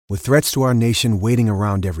With threats to our nation waiting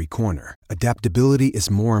around every corner, adaptability is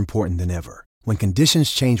more important than ever. When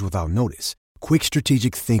conditions change without notice, quick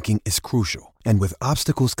strategic thinking is crucial. And with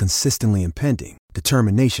obstacles consistently impending,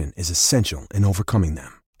 determination is essential in overcoming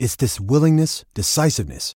them. It's this willingness,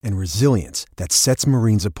 decisiveness, and resilience that sets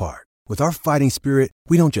Marines apart. With our fighting spirit,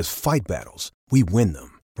 we don't just fight battles, we win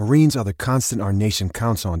them. Marines are the constant our nation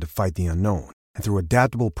counts on to fight the unknown. And through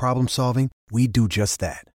adaptable problem solving, we do just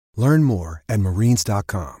that. Learn more at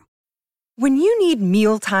marines.com. When you need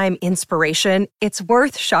mealtime inspiration, it's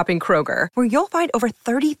worth shopping Kroger, where you'll find over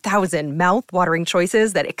 30,000 mouth-watering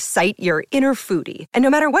choices that excite your inner foodie. And no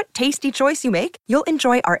matter what tasty choice you make, you'll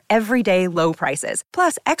enjoy our everyday low prices,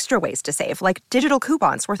 plus extra ways to save, like digital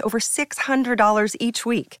coupons worth over $600 each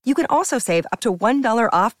week. You can also save up to $1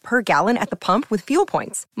 off per gallon at the pump with fuel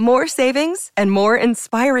points. More savings and more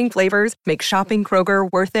inspiring flavors make shopping Kroger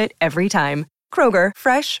worth it every time. Kroger,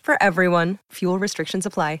 fresh for everyone. Fuel restrictions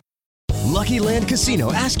apply. Lucky Land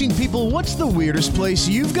Casino, asking people, what's the weirdest place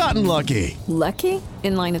you've gotten lucky? Lucky?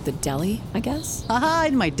 In line at the deli, I guess? Aha,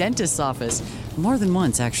 in my dentist's office. More than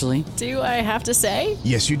once, actually. Do I have to say?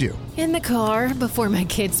 Yes, you do. In the car before my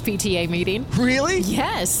kids' PTA meeting. Really?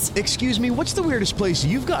 Yes. Excuse me, what's the weirdest place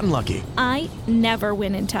you've gotten lucky? I never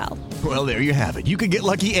win and tell. Well, there you have it. You can get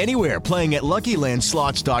lucky anywhere, playing at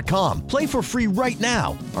LuckyLandSlots.com. Play for free right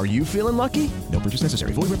now. Are you feeling lucky? No purchase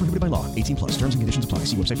necessary. Void where prohibited by law. 18 plus. Terms and conditions apply.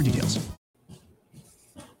 See website for details.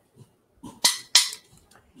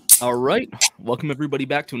 All right. Welcome, everybody,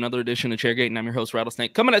 back to another edition of Chairgate, and I'm your host,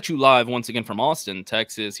 Rattlesnake, coming at you live once again from Austin,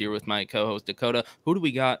 Texas, here with my co-host, Dakota. Who do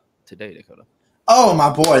we got today, Dakota? Oh,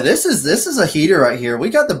 my boy. This is a heater right here. We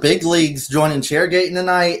got the big leagues joining Chairgating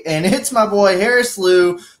tonight, and it's my boy, Harris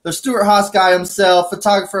Liu, the Stuart Haas guy himself,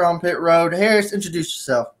 photographer on Pit Road. Harris, introduce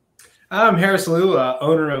yourself. I'm Harris Liu,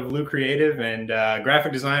 owner of Liu Creative and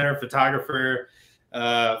graphic designer, photographer,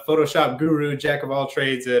 Photoshop guru, jack of all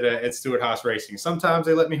trades at Stuart Haas Racing. Sometimes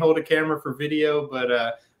they let me hold a camera for video, but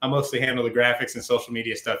I mostly handle the graphics and social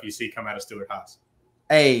media stuff you see come out of Stuart Haas.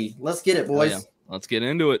 Hey, let's get it, boys. Oh, yeah. Let's get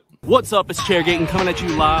into it. What's up? It's Chairgate coming at you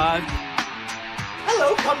live.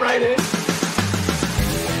 Hello, come right in.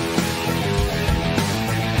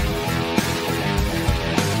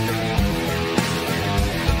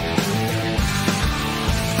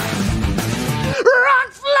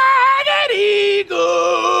 Rock flag and eagle.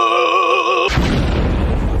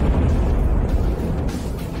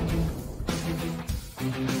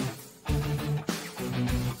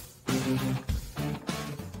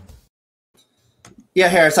 Yeah,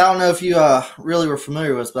 Harris, I don't know if you really were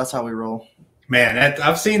familiar with us, but that's how we roll. Man,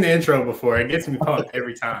 I've seen the intro before. It gets me pumped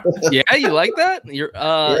every time. Yeah, you like that? You're,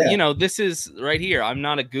 You know, this is right here. I'm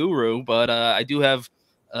not a guru, but I do have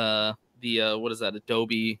what is that?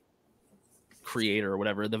 Adobe Creator or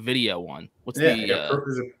whatever, the video one. What's is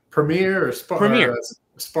it Premiere or Spark? Premiere,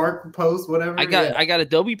 Spark Post, whatever. I got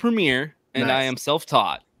Adobe Premiere, and Nice. I am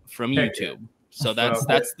self-taught from Heck YouTube. yeah. So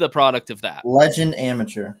that's the product of that. Legend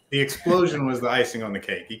amateur. The explosion was the icing on the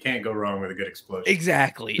cake. You can't go wrong with a good explosion.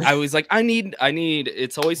 Exactly. I was like, I need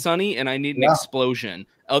It's Always Sunny, and I need an explosion.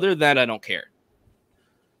 Other than that, I don't care.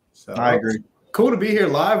 So I agree. Cool to be here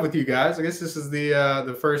live with you guys. I guess this is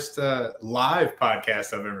the first live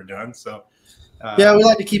podcast I've ever done. So yeah, we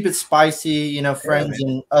like to keep it spicy. You know, friends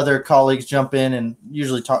and other colleagues jump in and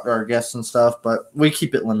usually talk to our guests and stuff, but we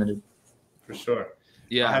keep it limited. For sure.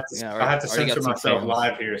 Yeah, I have to censor myself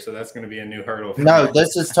live here, so that's going to be a new hurdle. No,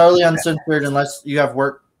 this is totally uncensored unless you have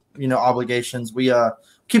work, obligations. We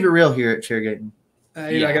keep it real here at Chairgating.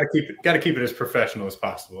 I got to keep it as professional as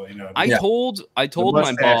possible. I told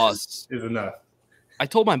my boss is enough. I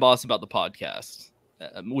told my boss about the podcast,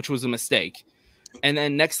 which was a mistake. And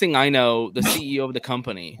then next thing I know, the CEO of the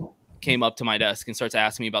company came up to my desk and starts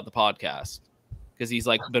asking me about the podcast because he's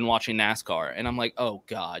like been watching NASCAR. And I'm like, oh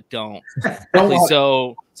God, don't.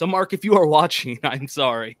 So Mark, if you are watching, I'm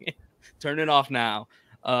sorry. Turn it off now.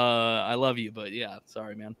 I love you, but yeah,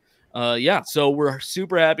 sorry, man. So we're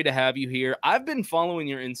super happy to have you here. I've been following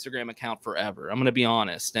your Instagram account forever. I'm going to be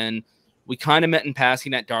honest. And we kind of met in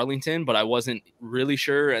passing at Darlington, but I wasn't really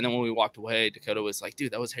sure. And then when we walked away, Dakota was like,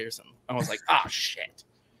 dude, that was Harrison. I was like, shit.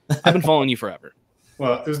 I've been following you forever.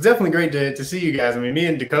 Well, it was definitely great to see you guys. I mean, me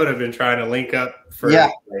and Dakota have been trying to link up for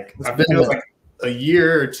I feel like a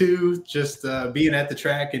year or two, just being at the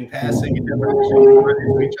track and passing and never running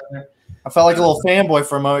into each other. I felt like a little fanboy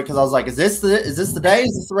for a moment because I was like, is this the day?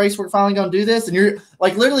 Is this the race we're finally going to do this? And you're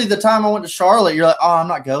like, literally the time I went to Charlotte, you're like, oh, I'm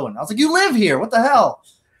not going. I was like, you live here. What the hell?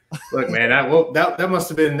 Look, man, that must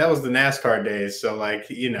have been, that was the NASCAR days. So like,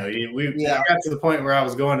 I got to the point where I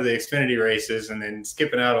was going to the Xfinity races and then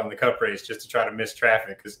skipping out on the Cup race just to try to miss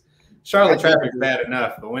traffic because Charlotte traffic's bad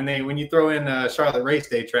enough, but when you throw in Charlotte race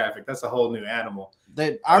day traffic, that's a whole new animal.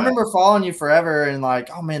 I remember following you forever and like,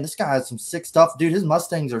 oh man, this guy has some sick stuff, dude. His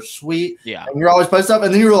Mustangs are sweet. Yeah, and we were always posting up,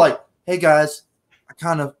 and then you were like, hey guys, I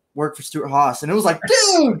kind of work for Stuart Haas, and it was like,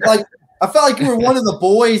 dude, like I felt like you were one of the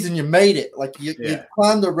boys, and you made it. Like you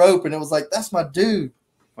climbed the rope, and it was like, that's my dude.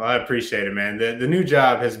 Well, I appreciate it, man. The new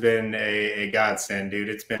job has been a godsend, dude.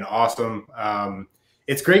 It's been awesome.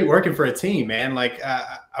 It's great working for a team, man. Like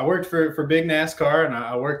I worked for Big NASCAR, and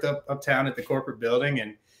I worked uptown at the corporate building,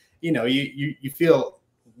 and you feel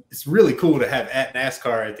it's really cool to have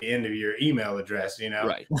 @NASCAR at the end of your email address,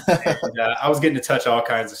 Right. And, I was getting to touch all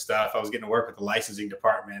kinds of stuff. I was getting to work with the licensing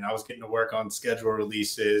department. I was getting to work on schedule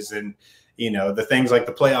releases and the things like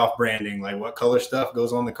the playoff branding, like what color stuff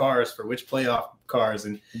goes on the cars for which playoff cars,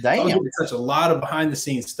 and I was getting to touch a lot of behind the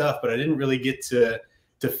scenes stuff, but I didn't really get to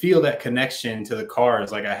feel that connection to the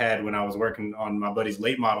cars like I had when I was working on my buddy's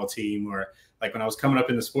late model team, or like when I was coming up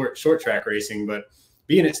in the short track racing. But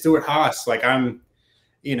being at Stuart Haas, like I'm,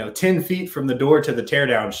 10 feet from the door to the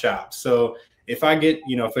teardown shop. So if I get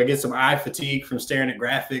some eye fatigue from staring at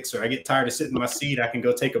graphics, or I get tired of sitting in my seat, I can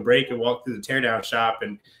go take a break and walk through the teardown shop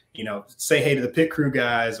and, say hey to the pit crew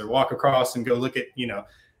guys, or walk across and go look at,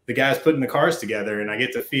 the guys putting the cars together. And I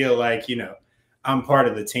get to feel like, I'm part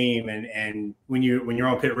of the team. And when you're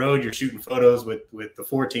on pit road, you're shooting photos with the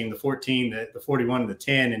 14, the 41, and the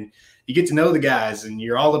 10, and you get to know the guys, and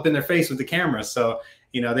you're all up in their face with the camera. So,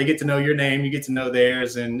 they get to know your name, you get to know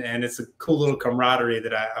theirs, and it's a cool little camaraderie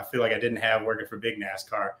that I feel like I didn't have working for Big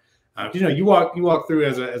NASCAR. You walk through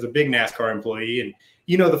as a Big NASCAR employee, and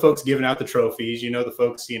the folks giving out the trophies, the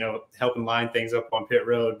folks, helping line things up on pit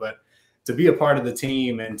road, but to be a part of the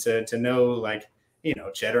team and to know, like,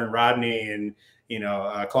 Cheddar and Rodney and,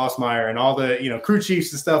 Klossmeyer and all the, crew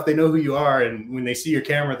chiefs and stuff, they know who you are. And when they see your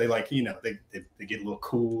camera, they like, they get a little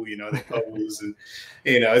cool, they pose, and,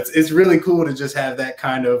 it's really cool to just have that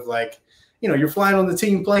kind of like, you're flying on the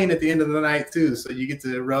team plane at the end of the night too. So you get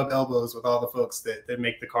to rub elbows with all the folks that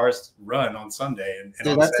make the cars run on Sunday. And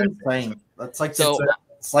dude, that's Saturday. Insane. That's like,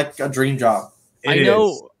 it's like a dream job. I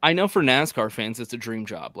know for NASCAR fans, it's a dream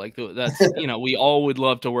job. Like that's, we all would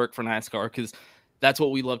love to work for NASCAR because that's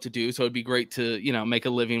what we love to do. So it'd be great to, make a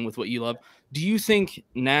living with what you love. Do you think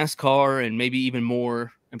NASCAR, and maybe even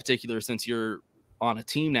more in particular, since you're on a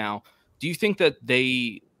team now, do you think that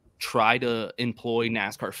they try to employ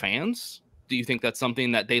NASCAR fans? Do you think that's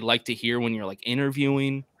something that they like to hear when you're like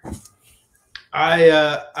interviewing?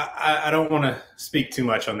 I don't want to speak too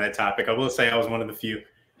much on that topic. I will say I was one of the few.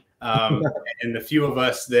 And the few of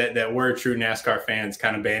us that were true NASCAR fans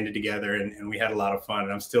kind of banded together, and we had a lot of fun.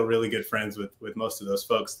 And I'm still really good friends with most of those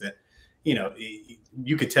folks that,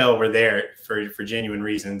 you could tell were there for genuine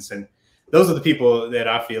reasons. And those are the people that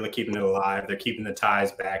I feel are keeping it alive. They're keeping the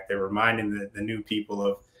ties back. They're reminding the new people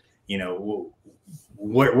of,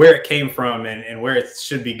 where it came from and where it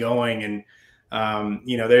should be going. And,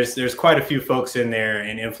 there's quite a few folks in there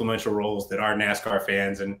in influential roles that are NASCAR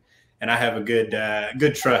fans. And I have a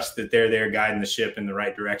good trust that they're there guiding the ship in the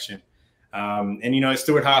right direction. And at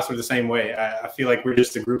Stuart Haas, we're the same way. I feel like we're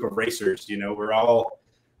just a group of racers. We're all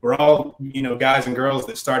guys and girls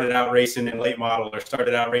that started out racing in late model, or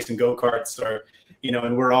started out racing go-karts, or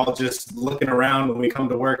and we're all just looking around when we come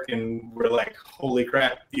to work, and we're like, holy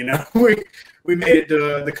crap, we made it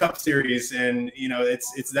to the Cup Series. And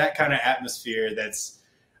it's that kind of atmosphere that's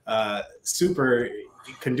super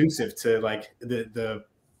conducive to like the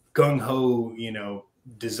gung-ho,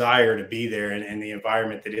 desire to be there and the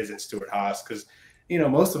environment that is at Stuart Haas. Because,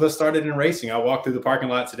 most of us started in racing. I walked through the parking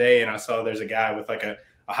lot today and I saw there's a guy with like a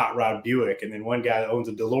hot rod Buick, and then one guy that owns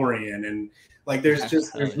a DeLorean, and like there's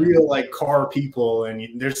real like car people,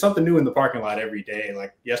 and there's something new in the parking lot every day.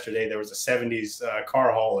 Like yesterday there was a 70s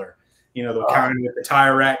car hauler, the kind with the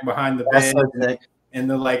tire rack behind the bed, and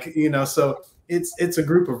the like, so it's a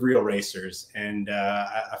group of real racers, and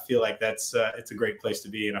I feel like it's a great place to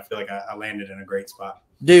be, and I feel like I landed in a great spot.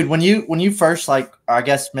 Dude, when you first, like, I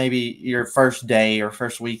guess maybe your first day or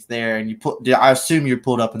first week there, and I assume you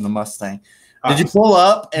pulled up in the Mustang. Did you pull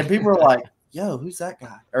up and people were like, yo, who's that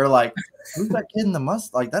guy? Or like, who's that kid in the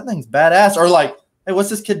Mustang? Like, that thing's badass. Or like, hey,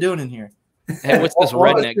 what's this kid doing in here? Hey, what's this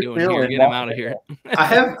redneck doing here? Get him out of here. I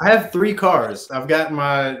have 3 cars. I've got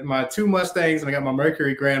my 2 Mustangs, and I got my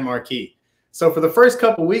Mercury Grand Marquis. So for the first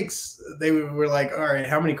couple weeks, they were like, all right,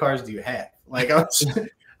 how many cars do you have? Like, I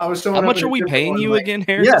was showing how much are we paying you again,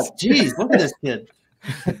 Harris? Yeah, geez, look at this kid.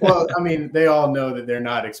 Well, I mean, they all know that they're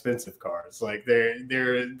not expensive cars. Like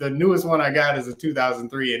they're the newest one I got is a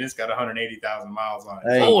 2003, and it's got 180,000 miles on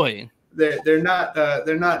it. Boy, they're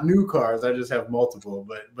not new cars. I just have multiple,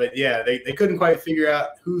 but yeah, they couldn't quite figure out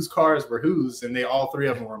whose cars were whose, and all three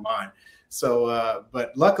of them were mine. So,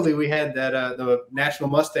 but luckily we had that the National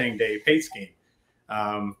Mustang Day paint scheme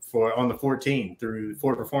on the 14 through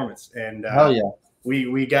Ford Performance, and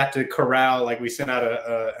we got to corral, like we sent out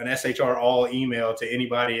an SHR all email to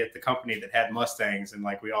anybody at the company that had Mustangs, and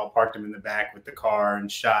like we all parked them in the back with the car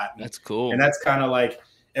and shot. That's cool. And that's kind of like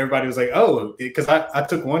everybody was like, oh, because I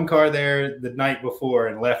took one car there the night before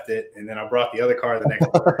and left it, and then I brought the other car the next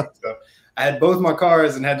morning. So I had both my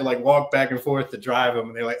cars and had to like walk back and forth to drive them,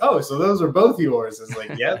 and they're like, oh, so those are both yours? It's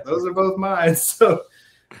like, yeah, those are both mine. So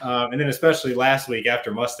and then especially last week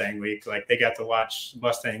after Mustang Week, like they got to watch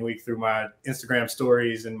Mustang Week through my Instagram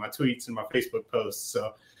stories and my tweets and my Facebook posts.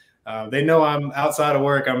 So they know I'm outside of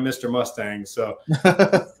work. I'm Mr. Mustang. So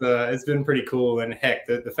it's been pretty cool. And heck,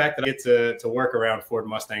 the fact that I get to work around Ford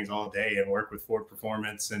Mustangs all day and work with Ford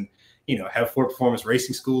Performance and, have Ford Performance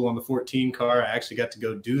Racing School on the 14 car. I actually got to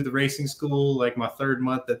go do the racing school like my third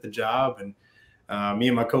month at the job. And me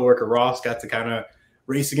and my coworker Ross got to kind of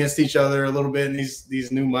race against each other a little bit in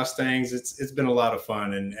these new Mustangs. It's been a lot of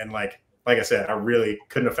fun. And like I said, I really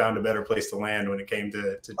couldn't have found a better place to land when it came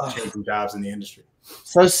to changing jobs in the industry.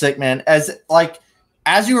 So sick, man. As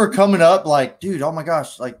you were coming up, like, dude, oh my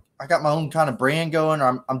gosh, like I got my own kind of brand going.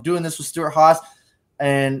 Or I'm doing this with Stewart Haas,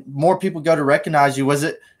 and more people go to recognize you. Was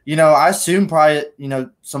it, I assume probably,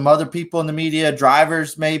 some other people in the media,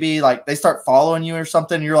 drivers maybe, like they start following you or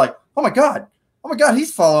something. And you're like, oh my God,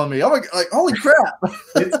 he's following me. Oh my God, like, holy crap.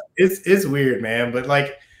 It's weird, man. But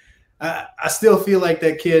like, I still feel like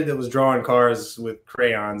that kid that was drawing cars with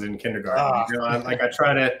crayons in kindergarten.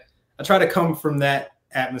 I try to come from that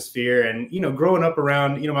atmosphere, and growing up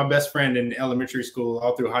around, my best friend in elementary school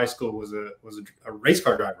all through high school was a race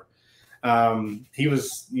car driver. He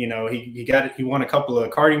was, he won a couple of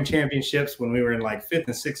karting championships when we were in like 5th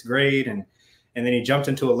and 6th grade, and then he jumped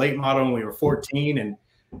into a late model when we were 14, and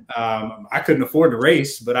I couldn't afford to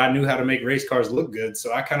race, but I knew how to make race cars look good.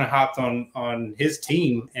 So I kind of hopped on his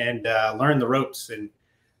team and learned the ropes. And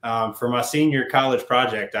for my senior college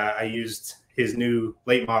project, I used his new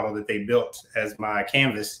late model that they built as my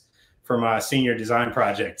canvas for my senior design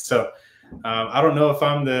project. So I don't know if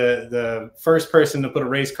I'm the first person to put a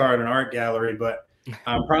race car in an art gallery, but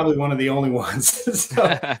I'm probably one of the only ones. So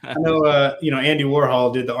I know, Andy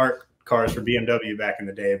Warhol did the art cars for BMW back in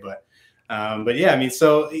the day, but yeah, I mean,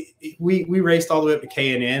 so we raced all the way up to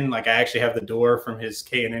K&N. Like I actually have the door from his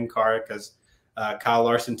K&N car because Kyle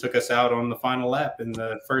Larson took us out on the final lap in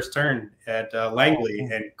the first turn at Langley,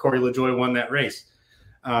 and Corey LaJoie won that race.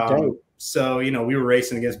 So, we were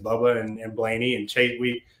racing against Bubba and Blaney and Chase.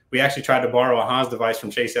 We actually tried to borrow a Hans device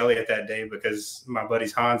from Chase Elliott that day because my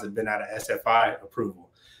buddy's Hans had been out of SFI approval.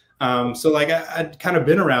 So like I'd kind of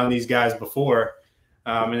been around these guys before.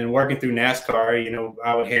 And then working through NASCAR,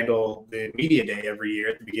 I would handle the media day every year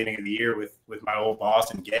at the beginning of the year with my old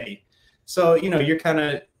boss and Getty. So, you're kind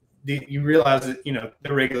of, you realize that,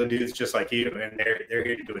 they're regular dudes just like you, and they're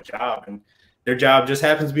here to do a job, and their job just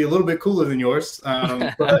happens to be a little bit cooler than yours.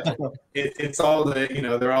 But it's all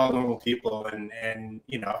they're all normal people. And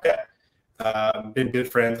I've been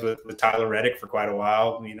good friends with Tyler Reddick for quite a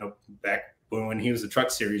while. Back when he was a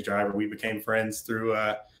Truck Series driver, we became friends through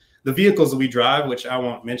the vehicles that we drive, which I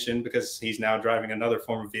won't mention because he's now driving another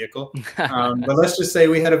form of vehicle. But let's just say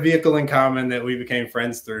we had a vehicle in common that we became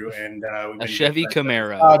friends through, and a Chevy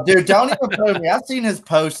Camaro. Oh, dude, don't even put me. I've seen his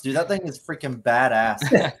post, dude. That thing is freaking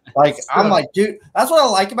badass. Like, I'm like, dude, that's what I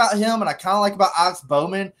like about him, and I kind of like about Alex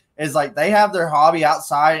Bowman is like they have their hobby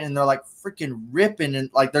outside, and they're like freaking ripping,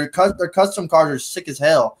 and like their custom cars are sick as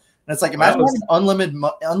hell. And it's like imagine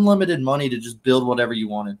having unlimited money to just build whatever you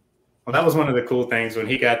wanted. Well, that was one of the cool things when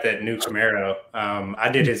he got that new Camaro. I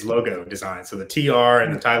did his logo design, so the TR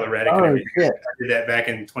and the Tyler Reddick. I did that back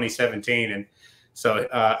in 2017, and so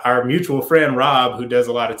our mutual friend Rob, who does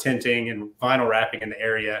a lot of tinting and vinyl wrapping in the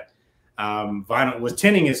area, was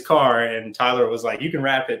tinting his car, and Tyler was like, "You can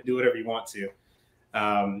wrap it, do whatever you want to."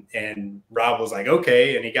 And Rob was like,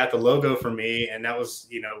 "Okay," and he got the logo for me, and that was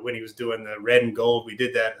when he was doing the red and gold. We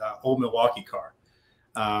did that old Milwaukee car.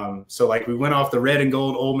 So like we went off the red and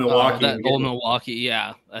gold old Milwaukee. Milwaukee,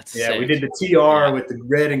 yeah, that's yeah. sick. We did the TR with the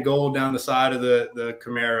red and gold down the side of the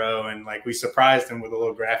Camaro, and like we surprised him with a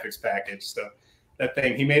little graphics package. So that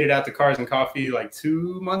thing, he made it out to Cars and Coffee like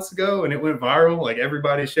 2 months ago, and it went viral. Like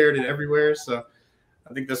everybody shared it everywhere. So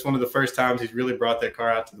I think that's one of the first times he's really brought that car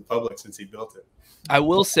out to the public since he built it. I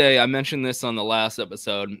will say, I mentioned this on the last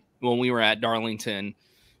episode when we were at Darlington.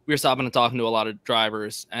 We were stopping and talking to a lot of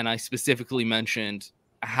drivers, and I specifically mentioned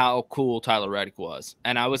how cool Tyler Reddick was.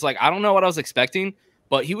 And I was like, I don't know what I was expecting,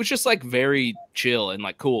 but he was just like very chill and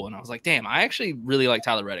like cool. And I was like, damn, I actually really like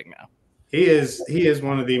Tyler Reddick now. He is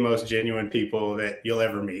one of the most genuine people that you'll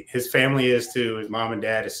ever meet. His family is too. His mom and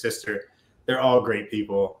dad, his sister, they're all great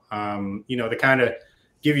people. The kind of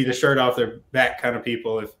give you the shirt off their back kind of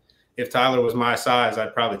people. If Tyler was my size,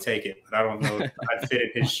 I'd probably take it, but I don't know if I'd fit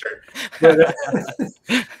in his shirt.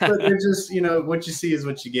 But they're just, what you see is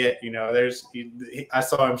what you get. I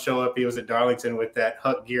saw him show up. He was at Darlington with that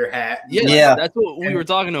Huck Gear hat. Yeah. That's what we were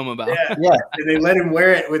talking to him about. Yeah. And they let him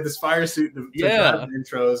wear it with his fire suit to drive the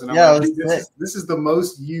intros. And I'm like, this is the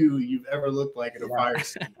most you've ever looked like in a fire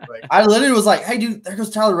suit. Like, I literally was like, hey, dude, there goes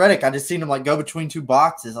Tyler Reddick. I just seen him like go between two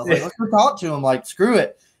boxes. I was like, let's go talk to him. Like, screw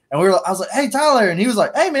it. And I was like, hey, Tyler. And he was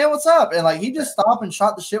like, hey, man, what's up? And like, he just stopped and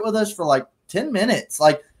shot the shit with us for like 10 minutes.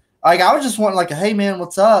 Like I was just wanting like, hey, man,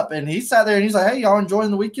 what's up? And he sat there and he's like, hey, y'all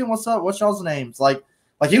enjoying the weekend? What's up? What's y'all's names? Like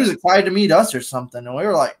he was excited to meet us or something. And we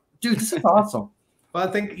were like, dude, this is awesome. Well,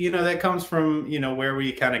 I think, that comes from, where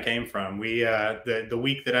we kind of came from. We, the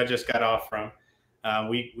week that I just got off from,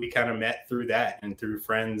 we kind of met through that and through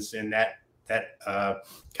friends in that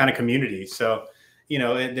kind of community. So, you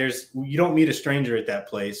don't meet a stranger at that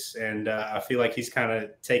place. And I feel like he's kind of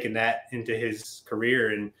taken that into his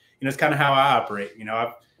career. And, it's kind of how I operate.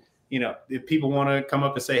 If people want to come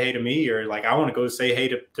up and say hey to me, or like I want to go say hey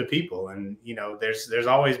to people. And, there's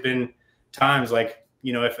always been times like,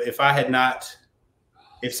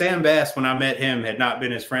 if Sam Bass, when I met him, had not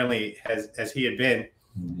been as friendly as he had been,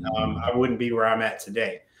 I wouldn't be where I'm at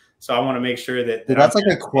today. So I want to make sure that that's like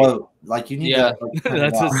a quote. Like you need to.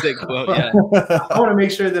 That's a sick quote. Yeah. I want to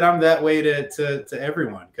make sure that I'm that way to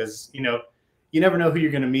everyone, because you never know who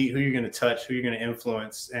you're going to meet, who you're going to touch, who you're going to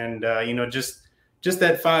influence, and just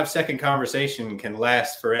that 5-second conversation can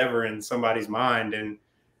last forever in somebody's mind. And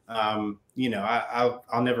I'll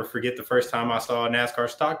never forget the first time I saw a NASCAR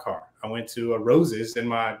stock car. I went to a Roses in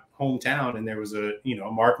my hometown, and there was a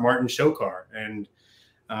Mark Martin show car, and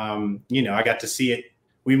I got to see it.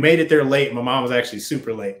 We made it there late. My mom was actually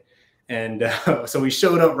super late. And so we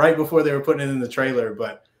showed up right before they were putting it in the trailer.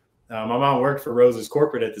 But my mom worked for Rose's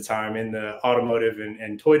corporate at the time in the automotive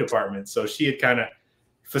and toy department. So she had kind of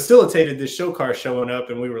facilitated this show car showing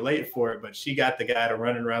up, and we were late for it. But she got the guy to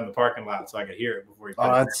running around the parking lot so I could hear it before he put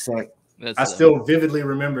it. That's sick. I still vividly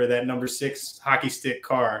remember that number 6 hockey stick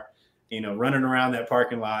car, running around that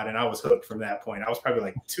parking lot. And I was hooked from that point. I was probably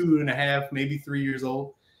like 2.5, maybe 3 years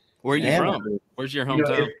old. Where are you from? Where's your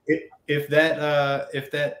hometown? If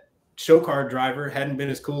that show car driver hadn't been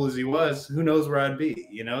as cool as he was, who knows where I'd be?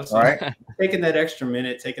 So right. Taking that extra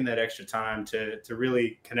minute, taking that extra time to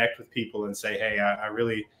really connect with people and say, hey, I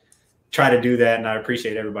really try to do that, and I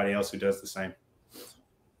appreciate everybody else who does the same.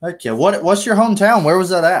 Okay, what's your hometown? Where was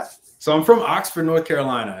that at? So I'm from Oxford, North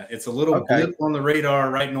Carolina. It's a little blip on the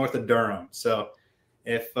radar right north of Durham. So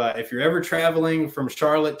if you're ever traveling from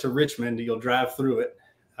Charlotte to Richmond, you'll drive through it.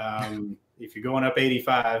 If you're going up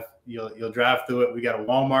 85, you'll drive through it. We got a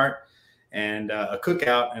Walmart and a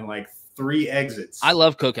Cookout and like 3 exits. I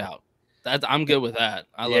love Cookout. I'm good with that.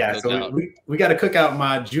 I love Cookout. So we got a Cookout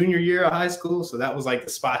my junior year of high school, so that was like the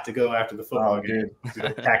spot to go after the football game to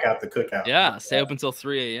pack out the Cookout. Yeah, stay up until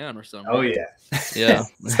 3 a.m. or something. Oh yeah, yeah.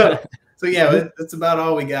 so yeah, that's about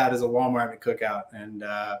all we got is a Walmart and a Cookout. And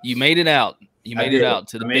you made it out. You made it out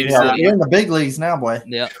to the big city. You're in the big leagues now, boy.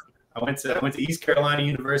 Yeah. I went to East Carolina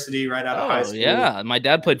University right out of high school. Yeah, my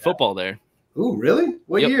dad played football there. Ooh, really?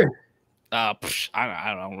 What year? I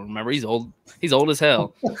don't remember. He's old. He's old as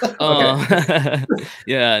hell.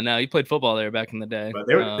 Yeah, no, he played football there back in the day. But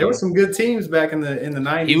there were some good teams back in the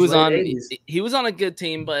 90s. He was on a good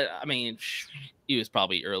team, but I mean, he was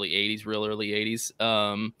probably early 80s, real early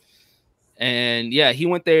 80s. And yeah, he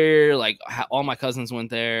went there. Like all my cousins went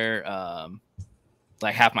there.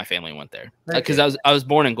 Like half my family went there because I was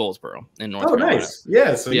born in Goldsboro in North Carolina. Nice.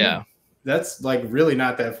 Yeah. So that's like really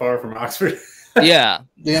not that far from Oxford. Yeah.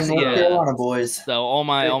 Damn North Carolina boys. So all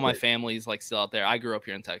my family's like still out there. I grew up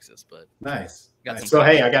here in Texas, but nice. So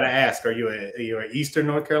hey, I gotta ask: Are you a Eastern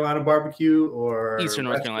North Carolina barbecue or Eastern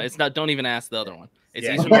North Carolina? It's not. Don't even ask the other one. It's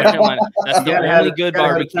Eastern North Carolina. That's the only good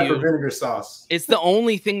barbecue. Pepper vinegar sauce. It's the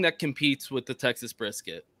only thing that competes with the Texas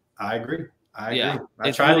brisket. I agree. Yeah,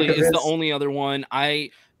 it's the only other one.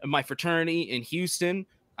 My fraternity in Houston,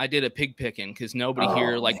 I did a pig picking because nobody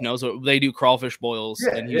here knows what they do. Crawfish boils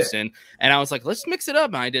in Houston, and I was like, let's mix it up.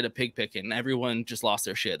 And I did a pig picking, and everyone just lost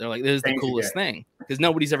their shit. They're like, this is the coolest thing because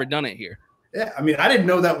nobody's ever done it here. Yeah, I mean, I didn't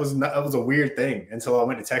know that was a weird thing until I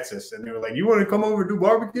went to Texas, and they were like, "You want to come over and do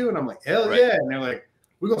barbecue?" And I'm like, "Hell yeah!" And they're like,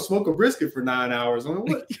 "We're gonna smoke a brisket for 9 hours." I'm like,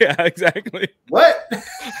 "What?" Yeah, exactly. What?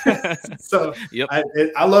 So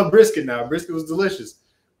I love brisket now. Brisket was delicious,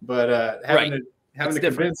 but having having to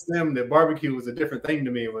convince them that barbecue was a different thing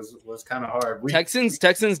to me was kind of hard.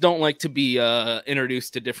 Texans don't like to be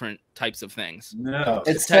introduced to different types of things. No,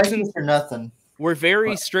 it's Texans for nothing. We're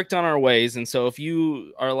very strict on our ways, and so if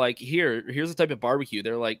you are like, here's the type of barbecue,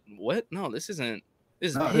 they're like, what? No, this is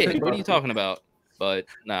pig. What are you talking about? But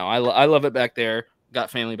no, I love it back there. Got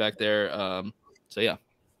family back there. So yeah.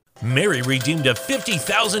 Mary redeemed a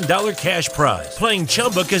 $50,000 cash prize playing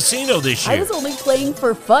Chumba Casino this year. I was only playing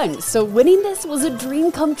for fun, so winning this was a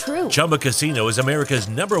dream come true. Chumba Casino is America's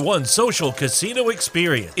 #1 social casino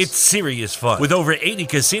experience. It's serious fun. With over 80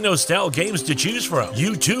 casino-style games to choose from,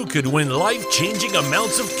 you too could win life-changing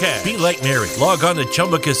amounts of cash. Be like Mary. Log on to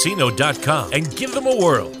ChumbaCasino.com and give them a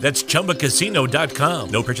whirl. That's ChumbaCasino.com.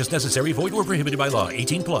 No purchase necessary. Void or prohibited by law.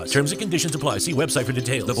 18+. Terms and conditions apply. See website for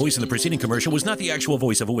details. The voice in the preceding commercial was not the actual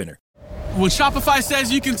voice of a winner. When Shopify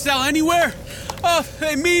says you can sell anywhere,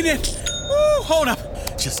 they mean it. Woo, hold up.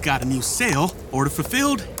 Just got a new sale. Order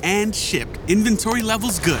fulfilled and shipped. Inventory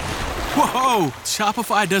level's good. Whoa,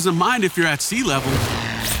 Shopify doesn't mind if you're at sea level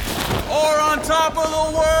or on top of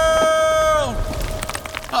the world.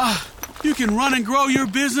 You can run and grow your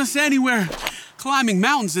business anywhere. Climbing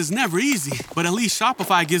mountains is never easy, but at least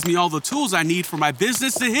Shopify gives me all the tools I need for my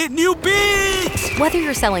business to hit new peaks. Whether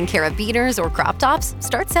you're selling carabiners or crop tops,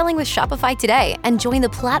 start selling with Shopify today and join the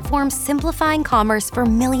platform simplifying commerce for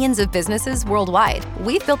millions of businesses worldwide.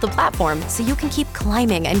 We've built the platform so you can keep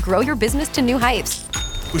climbing and grow your business to new heights.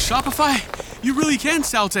 With Shopify, you really can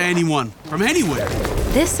sell to anyone, from anywhere.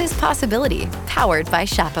 This is Possibility, powered by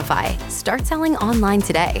Shopify. Start selling online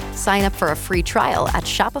today. Sign up for a free trial at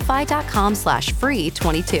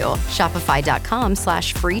shopify.com/free22.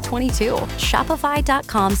 Shopify.com/free22.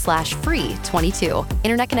 Shopify.com/free22.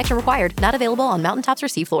 Internet connection required. Not available on mountaintops or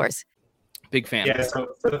seafloors. Big fan. Yeah,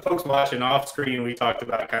 so for the folks watching off screen, we talked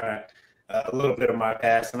about kind of a little bit of my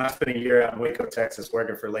past. And I spent a year out in Waco, Texas,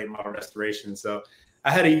 working for late model restoration. So I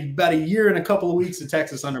had about a year and a couple of weeks of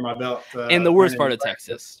Texas under my belt. In the worst part of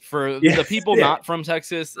Texas. For the people not from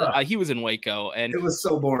Texas, he was in Waco. And it was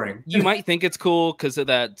so boring. You might think it's cool because of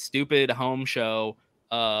that stupid home show.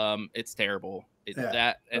 It's terrible.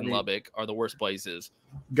 That and Lubbock are the worst places.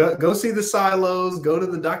 Go see the silos. Go to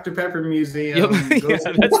the Dr. Pepper Museum. That's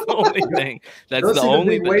the only thing. That's the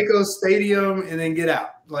only thing. Waco Stadium, and then get out.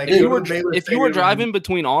 Like if you were driving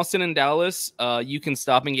between Austin and Dallas, you can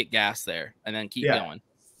stop and get gas there, and then keep going.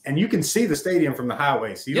 And you can see the stadium from the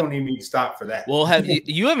highway, so you don't even need to stop for that. Well,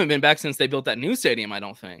 you haven't been back since they built that new stadium, I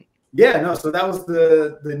don't think. Yeah, no. So that was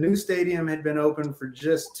the new stadium had been open for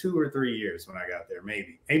just 2 or 3 years when I got there,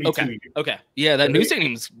 maybe 2 years. Okay, yeah, that new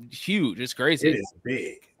stadium's huge. It's crazy. It is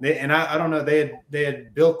big. I don't know. They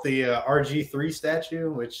had built the RG3 statue,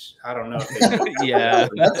 which I don't know. If they yeah,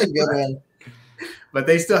 that's a good one. But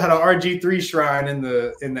they still had an RG3 shrine in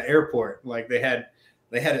the airport. Like they had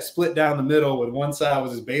it split down the middle. With one side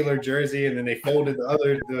was his Baylor jersey, and then they folded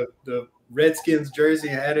the Redskins jersey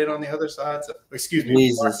and had it on the other side. So, excuse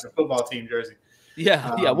me, the football team jersey.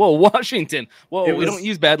 Yeah, yeah. Whoa, Washington. Whoa, we don't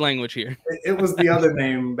use bad language here. It was the other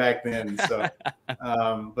name back then. So,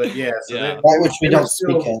 but yeah, so which we don't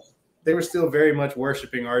speak of. They were still very much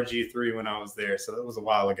worshiping RG3 when I was there, so that was a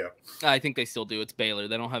while ago. I think they still do. It's Baylor.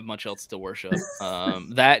 They don't have much else to worship.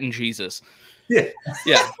 That and Jesus. Yeah.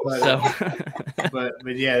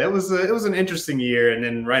 But yeah, it was an interesting year, and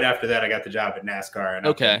then right after that, I got the job at NASCAR. And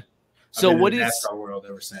I've been in the NASCAR world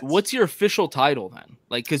ever since. What's your official title then?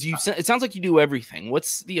 Like, because it sounds like you do everything.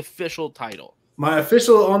 What's the official title? My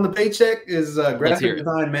official on the paycheck is graphic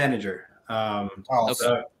design manager. So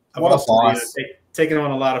I've also taken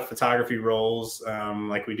on a lot of photography roles.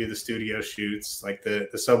 Like we do the studio shoots, like the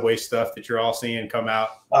subway stuff that you're all seeing come out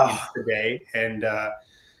today, and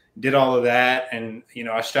did all of that. And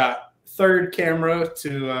I shot third camera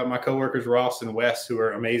to my coworkers Ross and Wes, who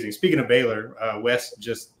are amazing. Speaking of Baylor, Wes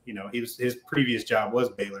just his previous job was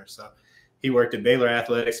Baylor, so he worked at Baylor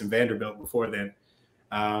Athletics and Vanderbilt before then.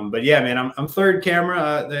 But yeah, man, I'm third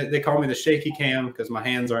camera. They call me the shaky cam because my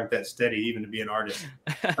hands aren't that steady, even to be an artist.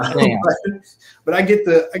 But I get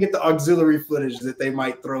the auxiliary footage that they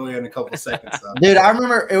might throw in a couple of seconds. Dude, I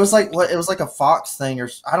remember it was like a Fox thing, or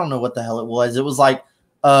I don't know what the hell it was. It was like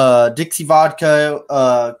Dixie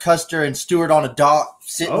Vodka, Custer, and Stewart on a dock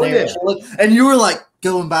sitting there, and you were like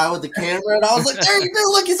going by with the camera, and I was like, "There you go!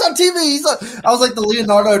 Look, he's on TV." I was like the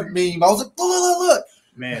Leonardo meme. I was like, "Look."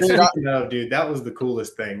 Man, speaking of, dude, that was the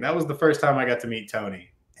coolest thing. That was the first time I got to meet Tony.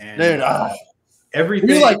 And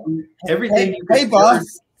everything, hey,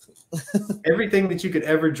 boss. Everything that you could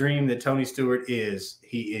ever dream that Tony Stewart is,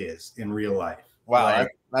 he is in real life. Wow,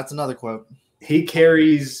 that's another quote. he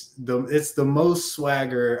carries it's the most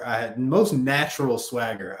most natural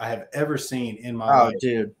swagger I have ever seen in my life.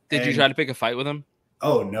 Dude. Did you try to pick a fight with him?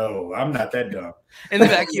 Oh no, I'm not that dumb. In the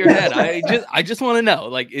back of your head, I just want to know,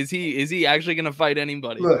 like, is he actually gonna fight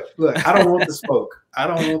anybody? Look, I don't want the smoke. I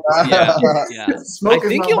don't want the yeah. Smoke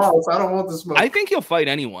is my boss. I don't want the smoke. I think he'll fight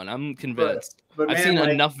anyone. I'm convinced. But I've man, seen like,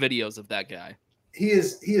 enough videos of that guy. He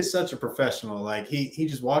is such a professional. Like he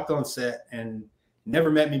just walked on set and never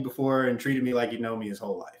met me before and treated me like he'd known me his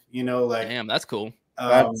whole life. You know, like damn, that's cool.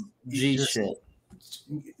 That's G shit.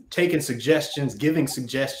 Taking suggestions, giving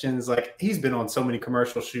suggestions. Like he's been on so many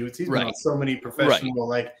commercial shoots. He's been on so many professional,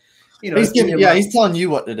 like, you know, he's telling you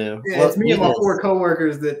what to do. Yeah, it's me and my 4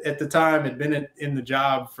 coworkers that at the time had been in the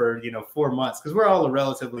job for 4 months, because we're all a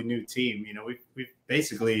relatively new team. You know, we've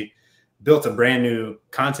basically built a brand new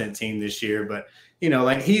content team this year, but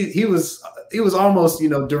like he was almost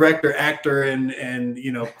director, actor, and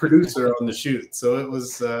producer on the shoot. So it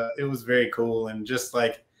was very cool, and just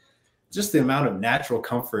the amount of natural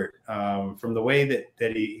comfort from the way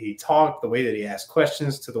that he talked, the way that he asked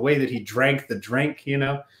questions, to the way that he drank the drink.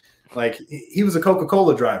 Like he was a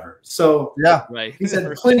Coca-Cola driver, so yeah, right. He's had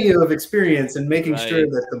plenty of experience in making sure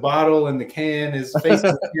that the bottle and the can is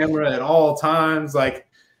facing the camera at all times. Like,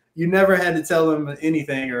 you never had to tell him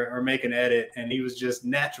anything or make an edit, and he was just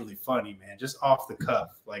naturally funny, man, just off the cuff,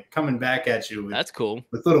 like coming back at you with, that's cool,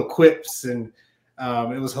 with little quips. And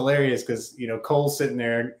it was hilarious because Cole's sitting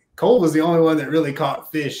there. Cole was the only one that really caught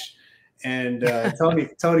fish, and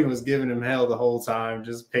Tony was giving him hell the whole time,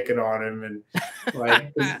 just picking on him, and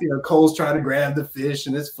like Cole's trying to grab the fish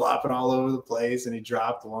and it's flopping all over the place, and he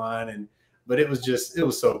dropped one. But it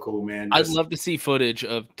was so cool, man. I'd love to see footage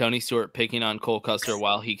of Tony Stewart picking on Cole Custer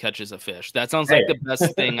while he catches a fish. That sounds like the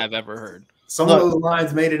best thing I've ever heard. Some of those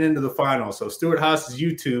lines made it into the final. So Stewart-Haas's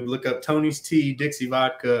YouTube, look up Tony's Tea, Dixie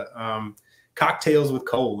Vodka, Cocktails with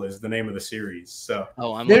Cole is the name of the series. So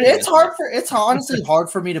dude, it's honestly hard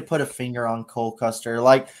for me to put a finger on Cole Custer.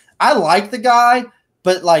 Like, I like the guy,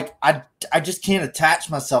 but like I just can't attach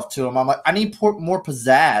myself to him. I'm like, I need more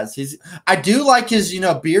pizzazz. I do like his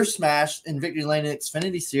beer smash in Victory Lane and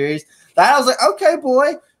Xfinity series. That I was like, okay,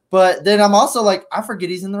 boy. But then I'm also like, I forget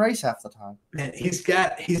he's in the race half the time. Man, he's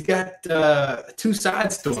got 2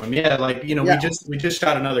 sides to him. Yeah, like we just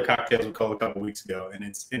shot another Cocktails with Cole a couple weeks ago, and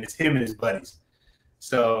it's him and his buddies.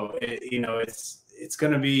 So it's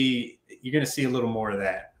gonna be, you're gonna see a little more of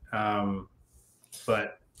that.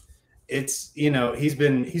 But it's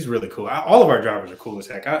he's really cool. All of our drivers are cool as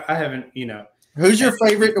heck. I haven't Who's your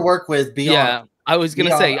favorite to work with? Beyond. Yeah. I was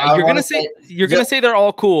gonna say you're gonna say they're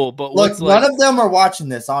all cool, but look, none of them are watching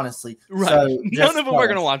this, honestly. Right? So none of them are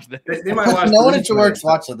gonna watch this. They might watch. No one at your work's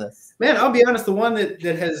watching this. Man, I'll be honest. The one that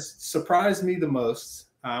has surprised me the most.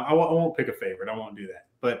 I won't pick a favorite. I won't do that.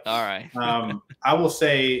 But all right. I will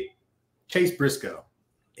say Chase Briscoe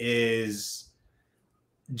is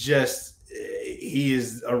just he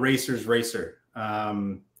is a racer's racer.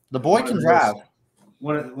 The boy can drive.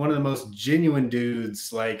 One of the most genuine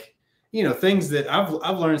dudes. Like, things that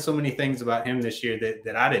I've learned so many things about him this year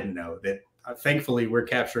that I didn't know, that thankfully we're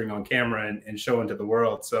capturing on camera and showing to the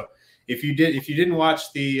world. So if you didn't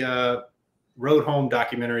watch the Road Home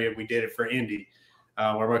documentary we did it for Indy,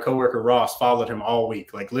 where my coworker Ross followed him all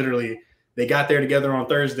week, like literally they got there together on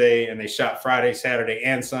Thursday and they shot Friday, Saturday,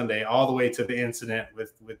 and Sunday, all the way to the incident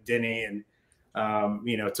with Denny, and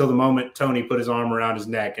till the moment Tony put his arm around his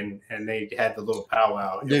neck and they had the little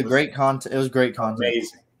powwow. Dude, great content. It was great content.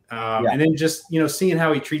 Amazing. And then just seeing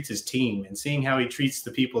how he treats his team and seeing how he treats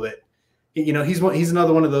the people that he's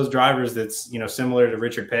another one of those drivers that's similar to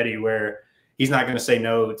Richard Petty, where he's not going to say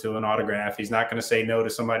no to an autograph. He's not going to say no to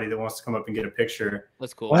somebody that wants to come up and get a picture.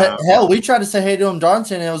 That's cool. Well, hell, we tried to say hey to him,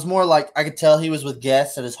 Darlington, and it was more like I could tell he was with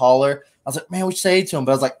guests at his hauler. I was like, man, we should say hey to him,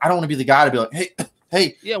 but I was like, I don't want to be the guy to be like,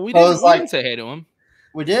 hey. Yeah, we didn't say hey to him.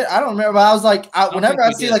 We did. I don't remember, but I was like, whenever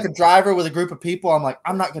I see like a driver with a group of people, I'm like,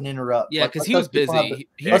 I'm not going to interrupt. Yeah, because he was busy.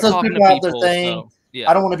 He was talking to people. Their thing. So, yeah.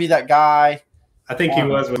 I don't want to be that guy. I think he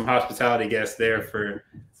was with some hospitality guests there for.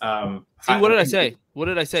 See, what did I say? What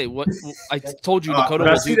did I say? What I told you,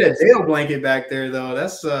 Dakota. I see that Dale blanket back there, though.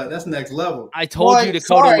 That's next level. I told you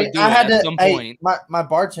Dakota would do it at some point. My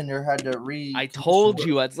bartender had to read. I told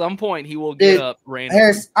you at some point he will get up. Randomly.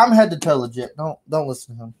 Harris, I'm head to toe legit. Don't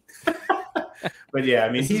listen to him. But yeah,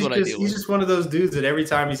 I mean, he's just one of those dudes that every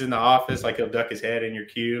time he's in the office, like he'll duck his head in your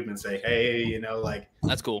cube and say, "Hey," like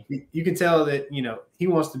that's cool. You can tell that he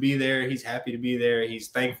wants to be there. He's happy to be there. He's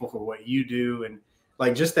thankful for what you do, and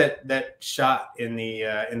like just that shot in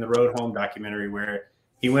the Road Home documentary where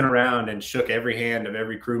he went around and shook every hand of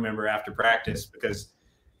every crew member after practice because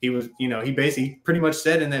he was, you know, he basically pretty much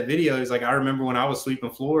said in that video, he's like, I remember when I was sweeping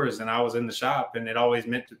floors and I was in the shop, and it always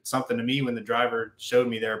meant something to me when the driver showed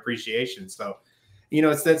me their appreciation. So, you know,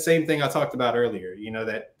 it's that same thing I talked about earlier, you know,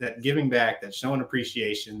 that giving back, that showing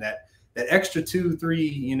appreciation, that extra 2, 3,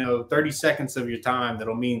 you know, 30 seconds of your time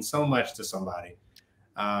that'll mean so much to somebody.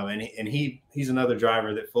 And he's another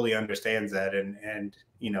driver that fully understands that and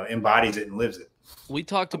you know, embodies it and lives it. We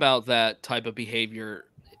talked about that type of behavior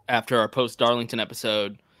after our post Darlington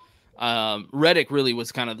episode. Reddick really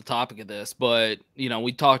was kind of the topic of this, but you know,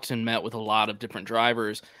 we talked and met with a lot of different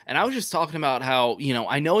drivers, and I was just talking about how, you know,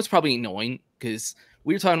 I know it's probably annoying because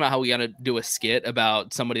we were talking about how we got to do a skit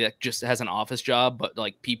about somebody that just has an office job, but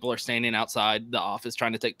like people are standing outside the office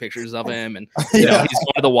trying to take pictures of him, and you know, he's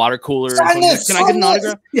going to the water cooler. Can I get an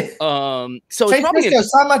autograph? So it's probably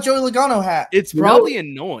sign my Joey Logano hat. It's probably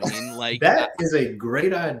annoying. Like that is a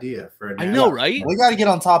great idea for. I know, right? We got to get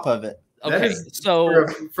on top of it. Okay, so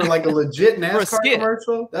for like a legit NASCAR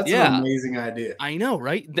commercial, that's an amazing idea. I know,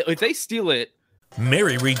 right? If they steal it.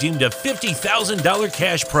 Mary redeemed a $50,000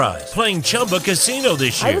 cash prize playing Chumba Casino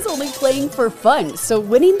this year. I was only playing for fun, so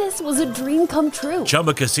winning this was a dream come true.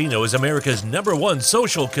 Chumba Casino is America's #1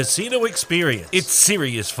 social casino experience. It's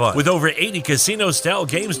serious fun. With over 80 casino-style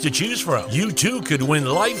games to choose from, you too could win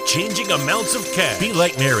life-changing amounts of cash. Be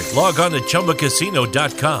like Mary. Log on to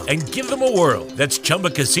ChumbaCasino.com and give them a whirl. That's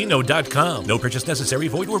ChumbaCasino.com. No purchase necessary.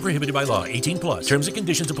 Void where prohibited by law. 18+. Terms and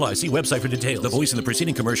conditions apply. See website for details. The voice in the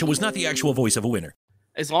preceding commercial was not the actual voice of a winner.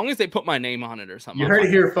 As long as they put my name on it or something. You heard it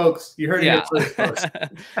here, folks. You heard it here first, folks.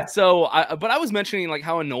 So, but I was mentioning like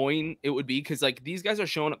how annoying it would be because like these guys are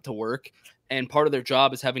showing up to work and part of their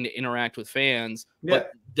job is having to interact with fans. Yeah.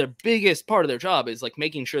 But the biggest part of their job is like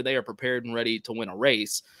making sure they are prepared and ready to win a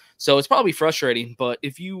race. So it's probably frustrating. But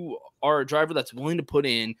if you are a driver that's willing to put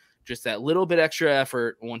in just that little bit extra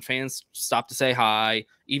effort when fans stop to say hi,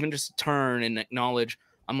 even just turn and acknowledge,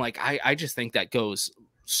 I'm like, I just think that goes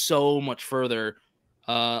so much further.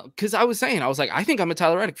 Because I was like, I think I'm a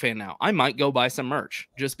Tyler Reddick fan now. I might go buy some merch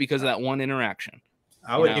just because of that one interaction.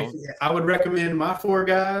 I would recommend my 4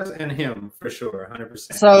 guys and him for sure,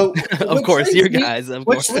 100%. So, of course, your guys.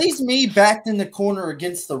 Which leaves me backed in the corner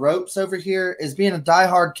against the ropes over here is being a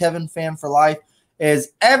diehard Kevin fan for life.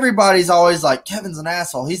 Is everybody's always like, Kevin's an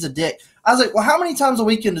asshole. He's a dick. I was like, well, how many times a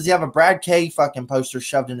weekend does he have a Brad Kay fucking poster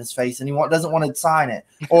shoved in his face and he doesn't want to sign it?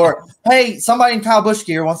 Or, hey, somebody in Kyle Busch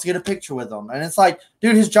gear wants to get a picture with him. And it's like,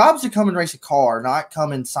 dude, his job's to come and race a car, not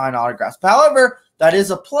come and sign autographs. But however, that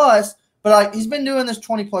is a plus. But like, he's been doing this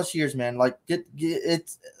 20 plus years, man. Like,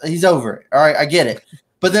 he's over it. All right, I get it.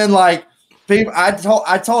 But then like,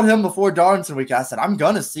 I told him before Darlington week, I said, I'm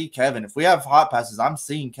gonna see Kevin. If we have hot passes, I'm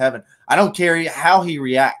seeing Kevin. I don't care how he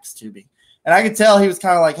reacts to me. And I could tell he was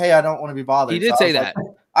kind of like, hey, I don't want to be bothered. He did say that.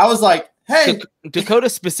 I was like, hey. Dakota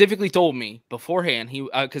specifically told me beforehand,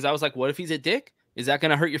 because I was like, what if he's a dick? Is that going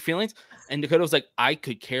to hurt your feelings? And Dakota was like, I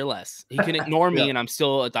could care less. He can ignore me, and I'm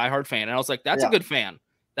still a diehard fan. And I was like, that's a good fan.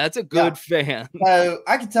 That's a good fan. So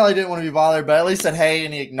I could tell he didn't want to be bothered, but at least said hey,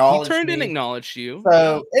 and he acknowledged me. He turned me. and acknowledged you.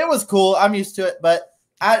 So it was cool. I'm used to it. But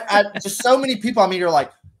I just so many people I meet are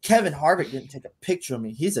like, Kevin Harvick didn't take a picture of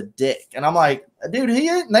me. He's a dick. And I'm like, dude, he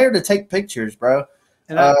ain't there to take pictures, bro.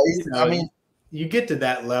 And I mean, you get to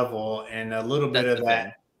that level and a little bit of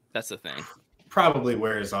that. That's the thing. Probably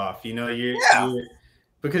wears off. You know,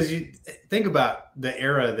 because you think about the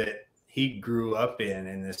era that he grew up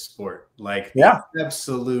in this sport. Like the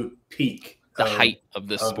absolute peak. The height of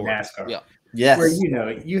this sport. NASCAR. Yeah. Yes. Where, you know,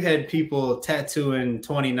 you had people tattooing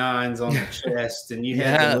 29s on the chest, and you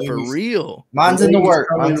had for real. Mine's in the work.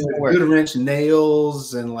 Good wrench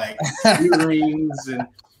nails and like earrings, and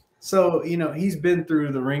so you know he's been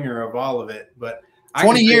through the ringer of all of it. But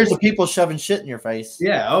 20 years of people shoving shit in your face.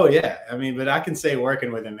 Yeah. Oh yeah. I mean, but I can say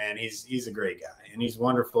working with him, man, he's a great guy, and he's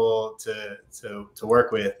wonderful to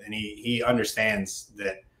work with, and he understands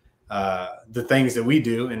that. The things that we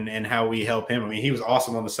do and how we help him. I mean, he was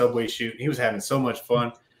awesome on the Subway shoot. He was having so much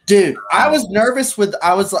fun. Dude, I was nervous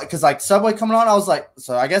because like Subway coming on, I was like,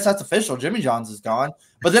 so I guess that's official. Jimmy John's is gone.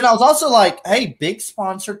 But then I was also like, hey, big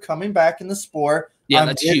sponsor coming back in the sport. Yeah,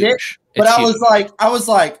 that's huge. But I was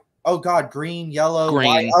like, oh God, green, yellow,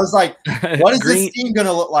 white. I was like, what is this scheme going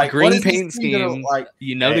to look like? Green paint scheme. Like?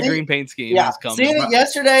 You know, the green paint scheme is coming. Seeing it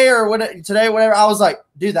yesterday or today, whatever, I was like,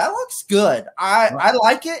 dude, that looks good. I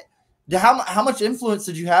like it. How much influence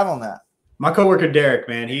did you have on that? My coworker Derek,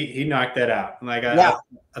 man, he knocked that out. Like I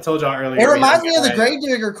told y'all earlier. It reminds me of the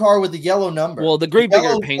Gravedigger car with the yellow number. Well, the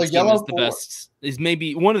Gravedigger paint scheme is the best. Is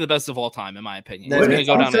maybe one of the best of all time, in my opinion. It's going to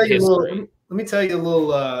go down in history. Let me tell you a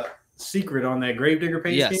little secret on that Gravedigger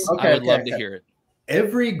paint scheme. I would love to hear it.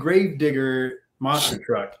 Every Gravedigger monster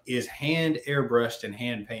truck is hand airbrushed and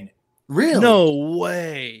hand painted. Really? No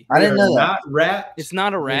way. I didn't know that. Not wrapped. It's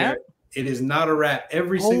not a wrap? It is not a wrap.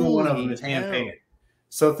 Every single one of them is hand painted.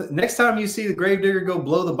 So next time you see the Gravedigger go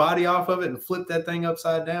blow the body off of it and flip that thing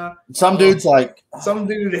upside down, some dude's like,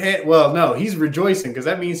 no, he's rejoicing because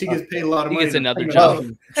that means he gets paid a lot of money. He gets another job.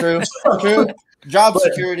 True. Job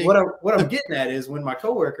security. What I'm getting at is when my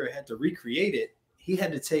coworker had to recreate it, he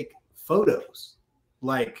had to take photos,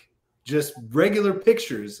 like just regular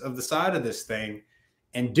pictures of the side of this thing,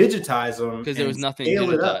 and digitize them because there was nothing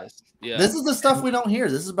digitized. Yeah. This is the stuff we don't hear.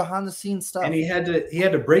 This is behind the scenes stuff. And he had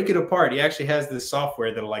to break it apart. He actually has this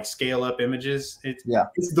software that'll like scale up images. It's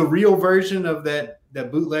the real version of that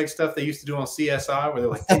bootleg stuff they used to do on CSI where they're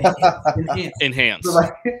like enhance. So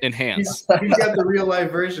like, enhance. He's got the real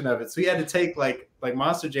life version of it. So he had to take like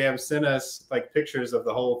Monster Jam sent us like pictures of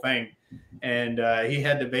the whole thing. And he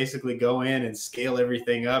had to basically go in and scale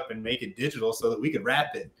everything up and make it digital so that we could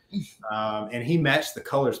wrap it. And he matched the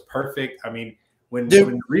colors perfect. I mean, when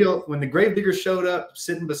the Gravedigger showed up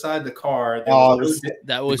sitting beside the car,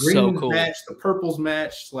 that was so cool. Matched, the purples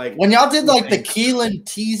matched. Like when y'all did like the Keelan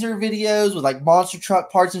teaser videos with like monster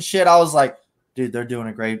truck parts and shit, I was like, dude, they're doing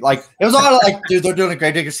a great. Like it was all like, dude, they're doing a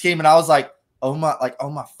Gravedigger scheme, and I was like, oh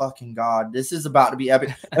my fucking god, this is about to be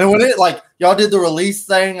epic. And when it like y'all did the release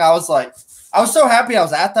thing, I was so happy I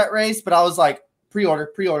was at that race, but I was like,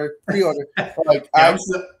 pre-order. Like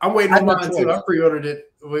I'm waiting on mine too. I pre-ordered it.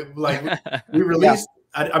 Like we released.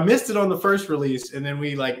 I missed it on the first release, and then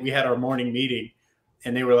we had our morning meeting,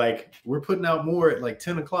 and they were like, "We're putting out more at like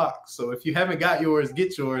 10 o'clock. So if you haven't got yours,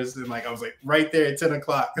 get yours." And like I was like, right there at 10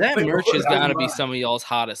 o'clock. That merch has got to be some of y'all's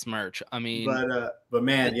hottest merch. I mean, but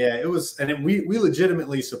man, yeah, it was, and then we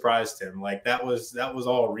legitimately surprised him. Like that was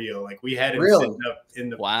all real. Like we had him sitting up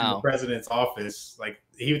in the president's office. Like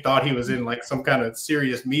he thought he was in like some kind of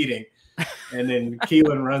serious meeting. And then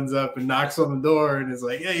Keelan runs up and knocks on the door and is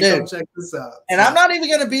like, "Hey, come check this out." And I'm not even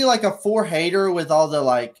gonna be like a hater with all the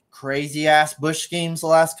like crazy ass Bush schemes the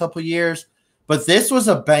last couple of years, but this was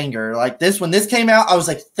a banger. Like when this came out, I was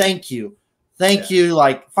like, "Thank you."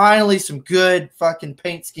 Like finally some good fucking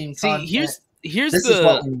paint scheme content. Here's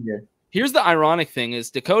the ironic thing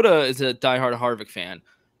is Dakota is a diehard Harvick fan.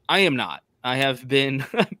 I am not. I have been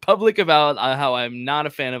public about how I'm not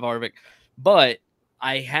a fan of Harvick, but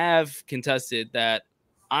I have contested that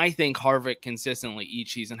I think Harvick consistently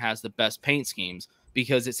each season has the best paint schemes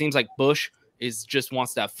because it seems like Bush just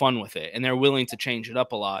wants to have fun with it, and they're willing to change it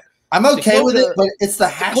up a lot. I'm okay with it, but it's the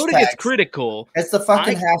hashtags. Dakota gets critical. It's the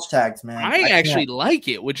fucking hashtags, man. I actually like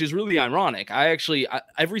it, which is really ironic.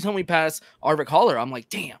 Every time we pass Harvick Holler, I'm like,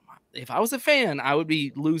 damn, if I was a fan, I would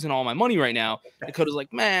be losing all my money right now. Dakota's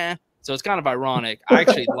like, meh. So it's kind of ironic. I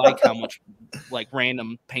actually like how much like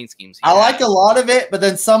random paint schemes I like a lot of it, but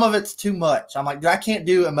then some of it's too much. I'm like, dude, I can't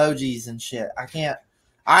do emojis and shit. I can't.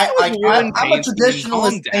 I'm a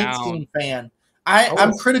traditionalist paint scheme fan.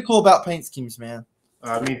 I'm critical about paint schemes, man.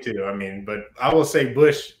 Me too. I mean, but I will say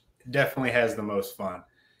Bush definitely has the most fun.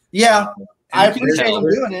 Yeah, I appreciate him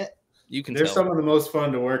doing it. They're some of the most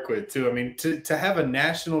fun to work with too. I mean, to have a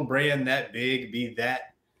national brand that big be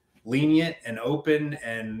that lenient and open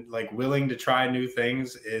and like willing to try new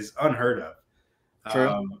things is unheard of.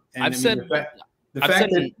 True. I've said the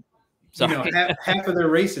fact that half of their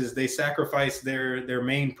races they sacrifice their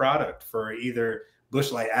main product for either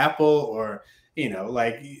Busch Light Apple or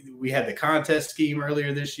like we had the contest scheme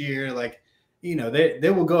earlier this year. Like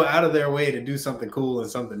they will go out of their way to do something cool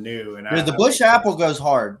and something new. And the Busch Apple goes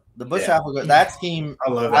hard. The Busch Apple goes, that scheme.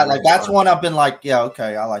 I love it. That's one I've been like, yeah,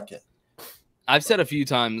 okay, I like it. I've said a few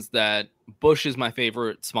times that Busch is my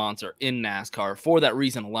favorite sponsor in NASCAR for that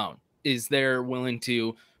reason alone. Is they're willing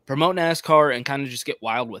to promote NASCAR and kind of just get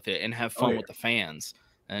wild with it and have fun with the fans.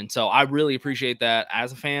 And so I really appreciate that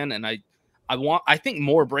as a fan. And I think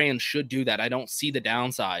more brands should do that. I don't see the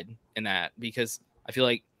downside in that because I feel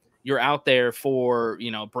like you're out there for,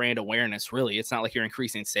 brand awareness. Really, it's not like you're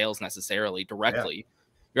increasing sales necessarily directly. Yeah.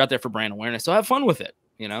 You're out there for brand awareness. So have fun with it.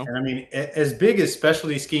 And I mean, as big as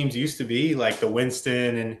specialty schemes used to be, like the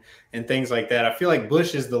Winston and things like that, I feel like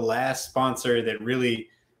Busch is the last sponsor that really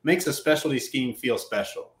makes a specialty scheme feel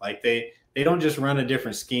special. Like they don't just run a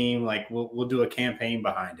different scheme. Like we'll do a campaign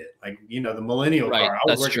behind it. Like the Millennial car.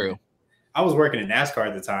 That's true. I was working in NASCAR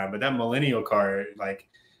at the time, but that Millennial car, like,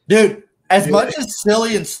 dude. As much as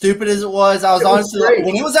silly and stupid as it was, I was honestly like,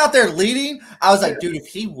 when he was out there leading, I was like, dude, if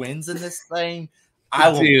he wins in this thing, I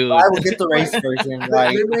will get the race version.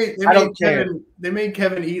 Like, I don't care. They made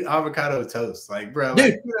Kevin eat avocado toast. Like, bro.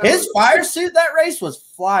 Dude, his fire suit that race was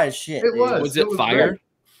fly as shit. It was. Was it fire? Great.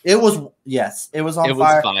 It was on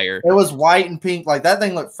fire. It was white and pink. Like that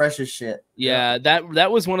thing looked fresh as shit. Yeah,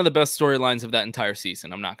 that was one of the best storylines of that entire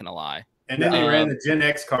season. I'm not gonna lie. And then they ran the Gen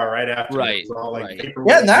X car right after. Right.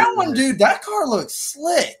 Yeah, that one, dude, that car looks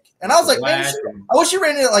slick. And I was like, man, I wish you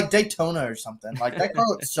ran it at like Daytona or something. Like that car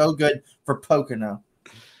looks so good for Pocono.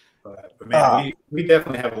 But man, we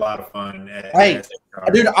definitely have a lot of fun.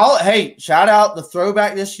 Dude, shout out. The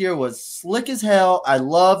throwback this year was slick as hell. I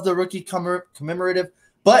love the rookie commemorative,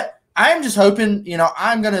 but I am just hoping,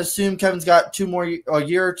 I'm going to assume Kevin's got a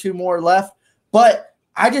year or two more left, but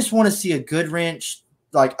I just want to see a good wrench,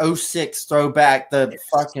 like 06 throwback, the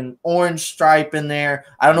fucking orange stripe in there.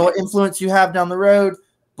 I don't know what influence you have down the road,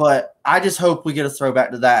 but I just hope we get a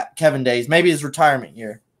throwback to that Kevin days, maybe his retirement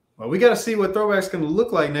year. Well, we got to see what throwback's going to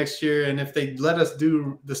look like next year, and if they let us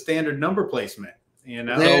do the standard number placement.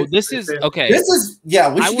 So this is okay. We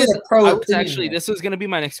should get a pro. This was going to be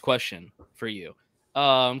my next question for you,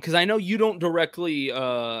 because I know you don't directly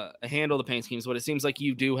handle the paint schemes, but it seems like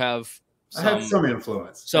you do have. I have some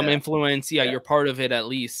influence. Influence. Yeah, you're part of it at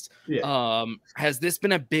least. Yeah. Has this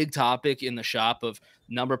been a big topic in the shop of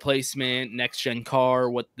number placement, next gen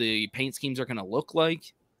car, what the paint schemes are going to look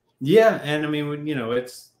like? Yeah, and I mean,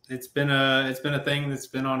 it's been a thing that's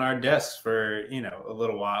been on our desks for a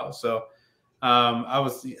little while. So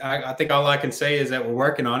I think all I can say is that we're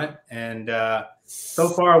working on it, and so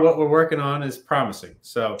far what we're working on is promising.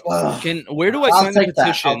 So where do I sign the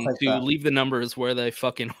petition to leave the numbers where they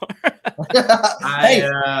fucking are?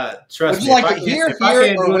 Trust me. If I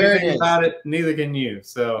can't do anything about it, neither can you.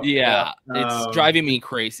 So it's driving me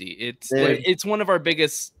crazy. It's one of our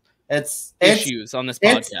biggest issues on this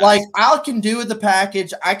podcast. It's like I can do with the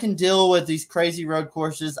package. I can deal with these crazy road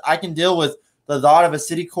courses. I can deal with the thought of a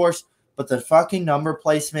city course, but the fucking number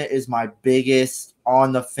placement is my biggest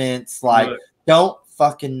on the fence. Like, don't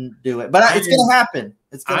fucking do it. But it's gonna happen.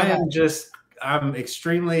 I'm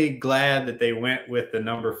extremely glad that they went with the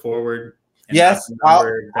number forward. Yes,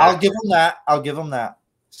 I'll give them that. I'll give them that.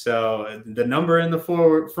 So the number in the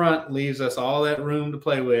front leaves us all that room to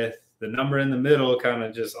play with. The number in the middle kind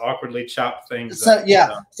of just awkwardly chopped things up.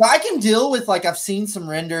 So I can deal with, like, I've seen some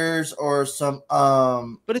renders or some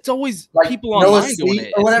but it's always like people online doing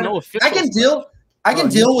it or whatever. I can deal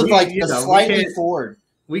with the slightly forward.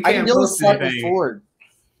 I can deal with slightly forward.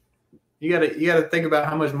 You gotta think about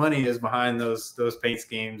how much money is behind those paint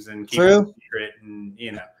schemes and keep it secret, and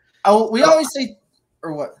we always say,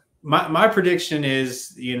 or what? My prediction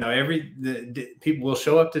is, people will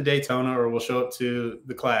show up to Daytona or will show up to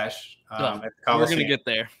the Clash at the Coliseum. We're gonna get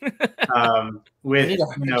there.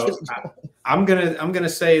 I'm gonna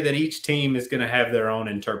say that each team is gonna have their own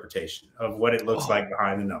interpretation of what it looks like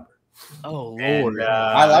behind the number. Oh Lord, and,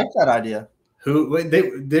 I like that idea.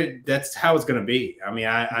 That's how it's gonna be. I mean,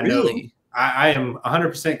 I know. I am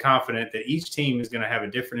 100% confident that each team is going to have a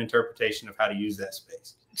different interpretation of how to use that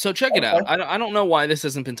space. So check it out. I don't know why this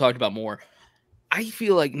hasn't been talked about more. I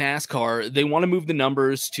feel like NASCAR, they want to move the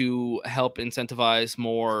numbers to help incentivize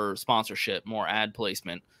more sponsorship, more ad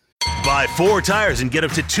placement. Buy 4 tires and get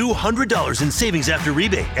up to $200 in savings after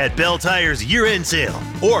rebate at Bell Tire's year-end sale.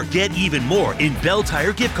 Or get even more in Bell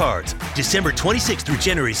Tire gift cards, December 26th through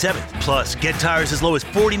January 7th. Plus, get tires as low as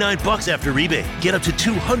 $49 after rebate. Get up to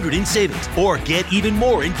 $200 in savings. Or get even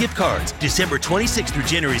more in gift cards, December 26th through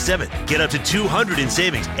January 7th. Get up to $200 in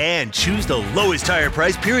savings and choose the lowest tire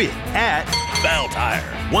price period at Bell Tire.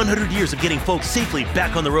 100 years of getting folks safely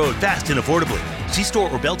back on the road fast and affordably. See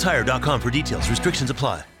store or belltire.com for details. Restrictions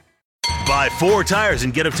apply. Buy 4 tires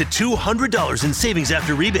and get up to $200 in savings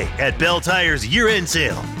after rebate at Bell Tire's year-end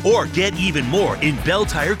sale. Or get even more in Bell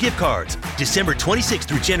Tire gift cards, December 26th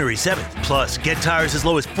through January 7th. Plus, get tires as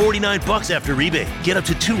low as $49 after rebate. Get up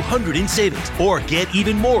to $200 in savings. Or get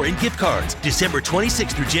even more in gift cards, December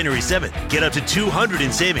 26th through January 7th. Get up to $200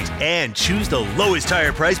 in savings and choose the lowest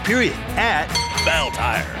tire price period at Bell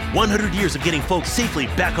Tire. 100 years of getting folks safely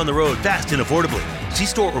back on the road fast and affordably. See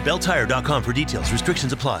store or belltire.com for details.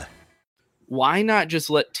 Restrictions apply. Why not just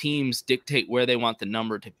let teams dictate where they want the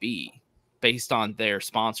number to be based on their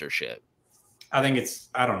sponsorship? I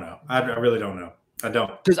don't know. I really don't know. I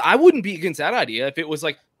don't. Because I wouldn't be against that idea if it was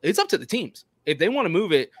like, it's up to the teams. If they want to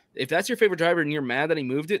move it, if that's your favorite driver and you're mad that he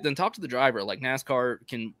moved it, then talk to the driver. Like NASCAR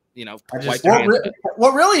can,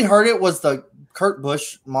 what really hurt it was the Kurt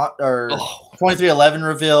Busch 2311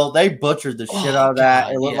 reveal. They butchered the shit out of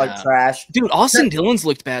that. It looked like trash. Dude, Austin Dillon's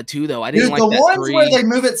looked bad too, though. I didn't like the that ones where they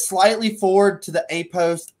move it slightly forward to the A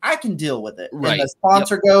post. I can deal with it. Right. And the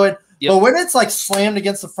sponsor going. Yep. But when it's like slammed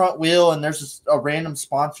against the front wheel and there's just a random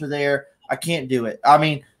sponsor there, I can't do it. I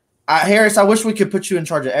mean, Harris, I wish we could put you in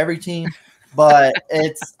charge of every team. but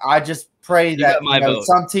I just pray that vote.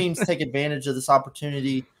 some teams take advantage of this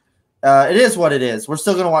opportunity. It is what it is. We're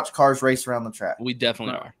still going to watch cars race around the track. We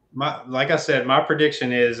definitely are. Like I said, my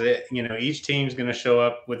prediction is each team's going to show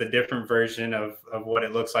up with a different version of what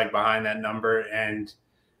it looks like behind that number, and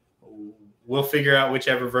we'll figure out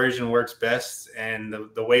whichever version works best. And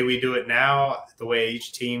the way we do it now, the way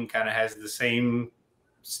each team kind of has the same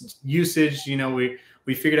usage,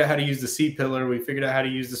 we figured out how to use the C-pillar. We figured out how to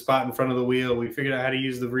use the spot in front of the wheel. We figured out how to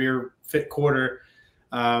use the rear fit quarter.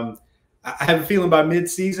 I have a feeling by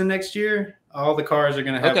mid-season next year, all the cars are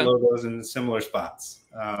going to have logos in similar spots.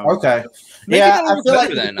 Okay. Maybe Yeah, that'll I be feel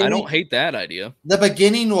better like then. I don't hate that idea. the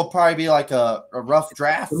beginning will probably be like a rough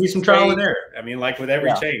draft. There'll be some trial and error. I mean, like with every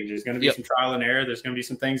Yeah. change, there's going to be some trial and error. There's going to be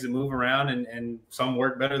some things that move around, and some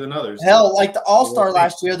work better than others. Hell, like the All-Star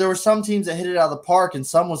last year, there were some teams that hit it out of the park, and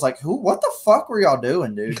some was like, what the fuck were y'all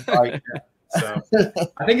doing, dude? Like, So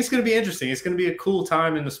I think it's going to be interesting. It's going to be a cool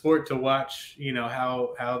time in the sport to watch,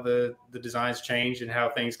 how the designs change and how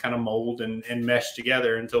things kind of mold and mesh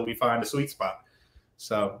together until we find a sweet spot.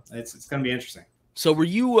 So it's going to be interesting. So were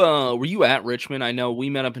you at Richmond? I know we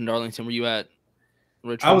met up in Darlington. Were you at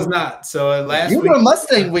Richmond? I was not. So last you week, were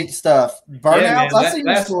Mustang Week stuff. Burnouts. I seen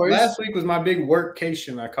the stories. Last week was my big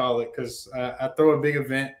workcation, I call it, because I throw a big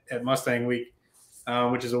event at Mustang Week,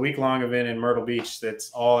 which is a week-long event in Myrtle Beach. It's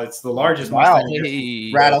the largest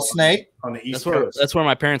Mustang Rattlesnake on the East Coast. That's where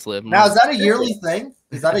my parents live. Now, is that a yearly thing?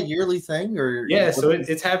 Is that a yearly thing, or yeah? So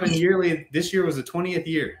it's happened yearly. This year was the 20th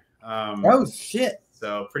year. Oh shit!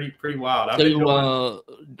 So pretty wild. So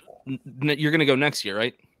you're gonna go next year,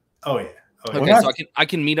 right? Oh yeah. Okay, so I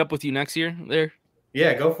can meet up with you next year there.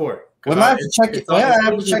 Yeah, go for it. We might have to check it. Yeah, I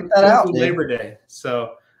have to check that out. Labor Day.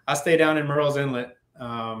 So I stay down in Murrells Inlet.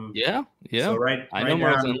 Yeah. So right I know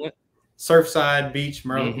Murrells Inlet. Surfside Beach,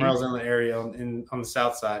 Murrells Inlet area on the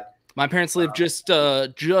south side. My parents live just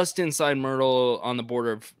inside Myrtle, on the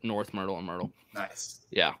border of North Myrtle and Myrtle. Nice.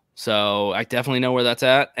 Yeah. So I definitely know where that's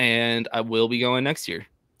at, and I will be going next year.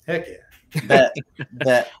 Heck yeah.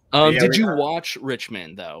 Bet. Did you watch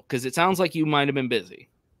Richmond though? Because it sounds like you might have been busy.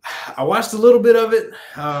 I watched a little bit of it.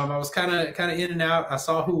 I was kind of in and out. I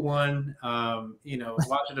saw who won.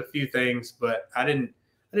 Watching a few things, but I didn't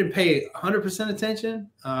pay 100% attention.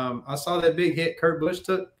 I saw that big hit Kurt Busch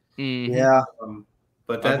took. Mm-hmm. Yeah.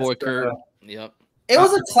 But my boy Kurt. Yep. It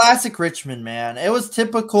was a classic Richmond, man. It was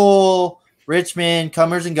typical Richmond,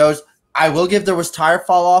 comers and goes. I will give there was tire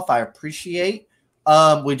fall off. I appreciate.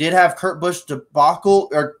 We did have Kurt Busch debacle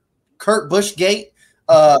or Kurt Busch gate.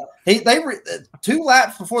 They 2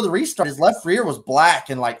 laps before the restart, his left rear was black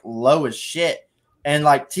and like low as shit, and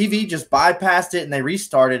like TV just bypassed it and they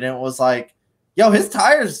restarted, and it was like, yo, his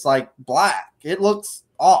tire's like black. It looks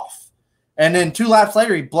off. And then 2 laps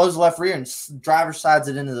later, he blows the left rear and driver sides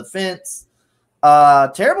it into the fence.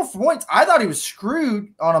 Terrible for points. I thought he was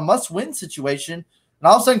screwed on a must-win situation, and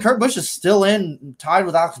all of a sudden, Kurt Busch is still tied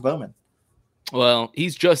with Alex Bowman. Well,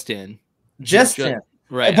 he's just in. Just in.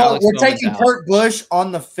 Right. But we're taking Kurt Busch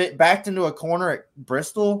on the fit backed into a corner at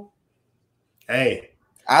Bristol. Hey,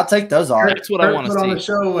 I'll take those off. That's what I want to see. On the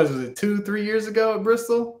show was it 2-3 years ago at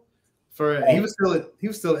Bristol? He was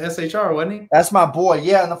still SHR, wasn't he? That's my boy.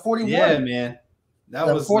 Yeah, in the 41. Yeah, man. That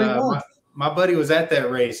was 41. My buddy was at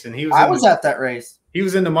that race, and I was at that race. He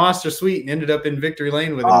was in the Monster Suite and ended up in victory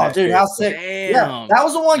lane with him. Oh, dude, how sick! Damn. Yeah, that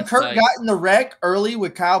was the one Kurt got in the wreck early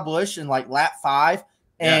with Kyle Busch in like lap 5,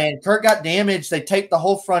 and Kurt got damaged. They taped the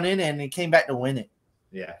whole front end, and he came back to win it.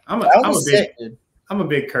 Yeah, I'm a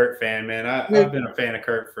big Kurt fan, man. I've been a fan of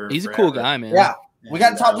Kurt for. He's forever. A cool guy, man. Yeah. We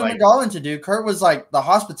got to talk to him at Darlington, dude. Kurt was like, the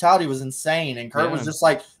hospitality was insane, and Kurt was just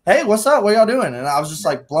like, "Hey, what's up? What y'all doing?" And I was just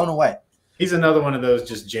like blown away. He's another one of those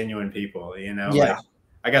just genuine people, Yeah. Like,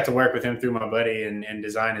 I got to work with him through my buddy and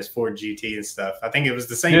design his Ford GT and stuff. I think it was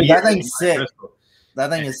the same Dude, year. That thing's sick.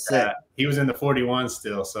 That thing is sick. He was in the 41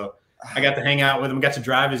 still, so I got to hang out with him. Got to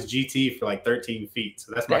drive his GT for like 13 feet.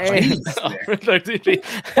 So that's my 13 feet.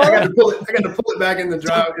 I got to pull it back in the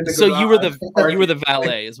drive. So you were the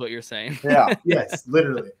valet, is what you're saying. Yeah. Yes,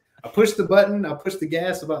 literally. I pushed the button. I pushed the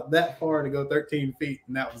gas about that far to go 13 feet,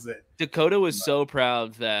 and that was it. Dakota was so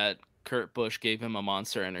proud that Kurt Busch gave him a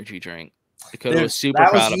Monster Energy drink. Dakota was super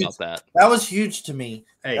proud about that. That was huge to me.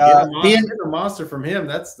 Hey, get a monster from him.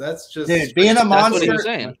 That's just dude, being a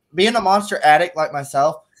monster addict like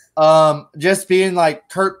myself. Just being like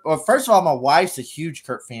Kurt. Well, first of all, my wife's a huge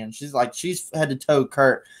Kurt fan. She's head to toe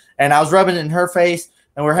Kurt, and I was rubbing it in her face.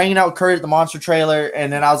 And we're hanging out with Kurt at the Monster trailer,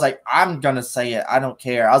 and then I was like, I'm gonna say it. I don't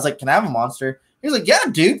care. I was like, can I have a Monster? He was like, yeah,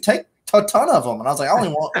 dude, take a ton of them, and I was like, I only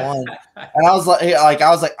want one. And I was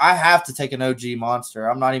like, I have to take an OG Monster.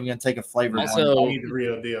 I'm not even gonna take a flavored Also, one. I need the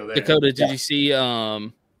real deal there. Dakota, did you see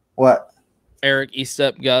what? Eric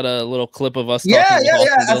Estep got a little clip of us. Yeah. talking to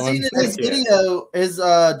I've Boston seen Dylan. his video, his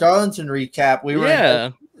Darlington recap. We were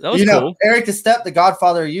that was cool. Eric Estep, the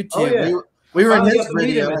Godfather of YouTube. Oh, yeah. We were in Finally his got to meet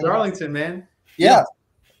video him in Darlington, man. Yeah.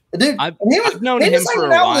 Dude, I've he known was him for a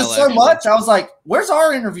hanging out with while, us so actually. much. I was like, "Where's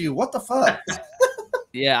our interview? What the fuck?"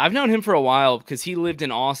 Yeah, I've known him for a while because he lived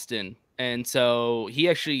in Austin, and so he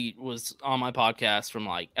actually was on my podcast from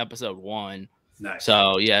like episode 1. Nice.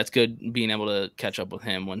 So yeah, it's good being able to catch up with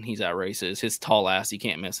him when he's at races. His tall ass, you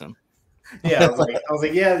can't miss him. Yeah, I was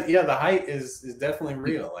like, yeah, the height is definitely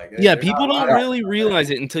real. Like, Yeah, people don't really realize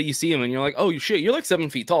it until you see him, and you're like, oh shit, you're like 7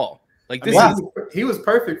 feet tall. Like this is he was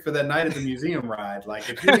perfect for that night at the museum ride. Like,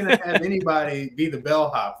 if you're gonna have anybody be the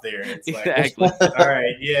bellhop there, it's like, exactly. all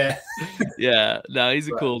right, yeah, yeah. No, he's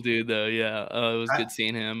a cool dude though. Yeah, it was good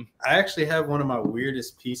seeing him. I actually have one of my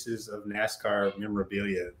weirdest pieces of NASCAR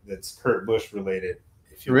memorabilia that's Kurt Busch related.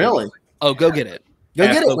 If you Really? Oh, go get it. Go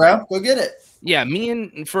get it, bro. Go get it. Yeah,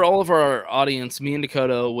 for all of our audience, me and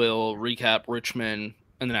Dakota will recap Richmond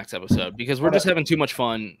in the next episode because we're just having too much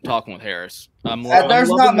fun talking with Harris. There's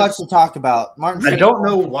not much to talk about. Martin, I don't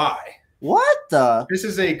know why. What the? This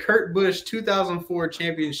is a Kurt Busch 2004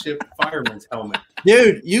 championship fireman's helmet.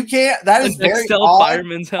 Dude, you can't. That is very odd.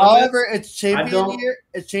 Fireman's helmet. However, it's champion year.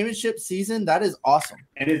 It's championship season. That is awesome.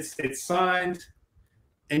 And it's signed,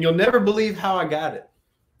 and you'll never believe how I got it.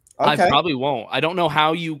 Okay. I probably won't. I don't know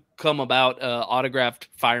how you come about autographed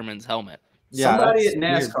fireman's helmet. Yeah, somebody at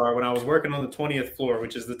NASCAR, weird. When I was working on the 20th floor,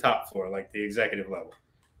 which is the top floor, like the executive level,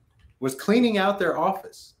 was cleaning out their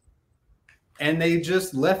office. And they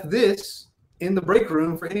just left this in the break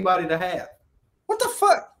room for anybody to have. What the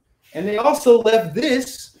fuck? And they also left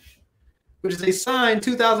this, which is a signed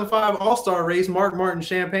 2005 All-Star Race Mark Martin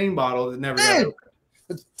champagne bottle that never got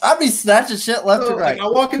opened. I'd be snatching shit left and right. I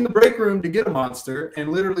walk in the break room to get a Monster and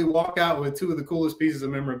literally walk out with two of the coolest pieces of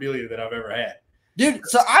memorabilia that I've ever had. Dude,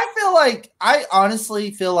 so I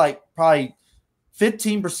honestly feel like probably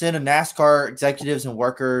 15% of NASCAR executives and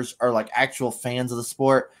workers are like actual fans of the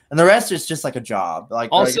sport, and the rest is just like a job. Like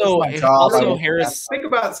also Harris, think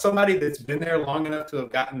about somebody that's been there long enough to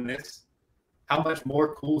have gotten this. How much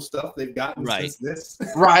more cool stuff they've gotten since this?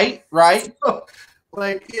 Right. So,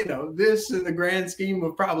 like, you know, this in the grand scheme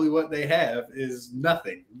of probably what they have is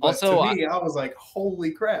nothing. But also, to me, I was like,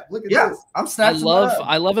 holy crap, look at this. I'm snatching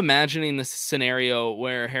I love imagining this scenario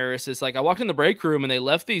where Harris is like, I walked in the break room and they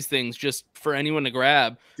left these things just for anyone to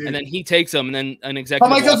grab. Dude. And then he takes them and then an executive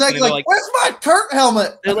Somebody comes back like, where's my Kurt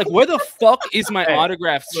helmet? They're like, where the fuck is my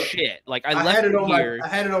autographed shit? Like I left had it on here. I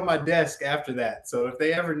had it on my desk after that. So if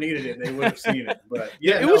they ever needed it, they would have seen it. But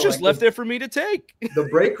yeah, it was just left there for me to take. The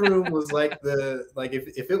break room was like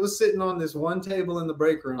if it was sitting on this one table in the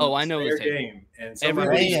break room. Oh, I know the game. And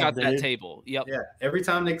everybody's got that table. Yep. Yeah. Every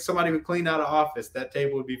time somebody would clean out an office, that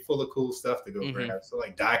table would be full of cool stuff to go grab. So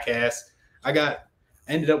like diecast. I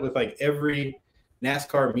ended up with like every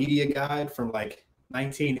NASCAR media guide from like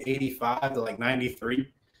 1985 to like 93.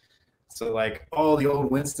 So like all the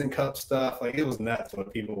old Winston Cup stuff, like it was nuts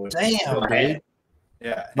what people would. Damn, dude.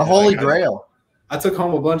 Yeah. The Holy Grail. I took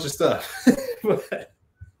home a bunch of stuff.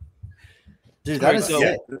 Dude, that is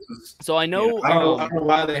sick. So I know. I don't know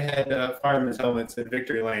why they had firemen's helmets at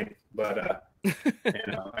Victory Lane, but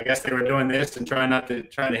I guess they were doing this and trying to hit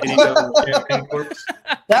each other with champagne corks.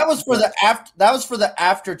 That was for the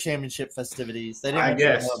after championship festivities. They didn't. I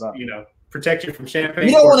guess protect you from champagne.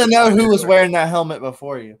 You don't want to know who was wearing that helmet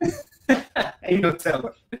before you. Ain't no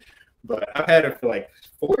telling. But I've had it for like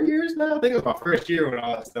 4 years now. I think it was my first year when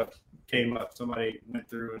all that stuff came up. Somebody went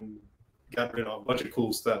through and got rid of a bunch of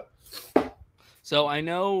cool stuff. So I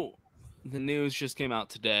know the news just came out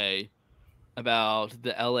today about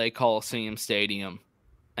the LA Coliseum Stadium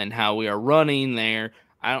and how we are running there.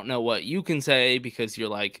 I don't know what you can say because you're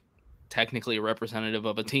like technically a representative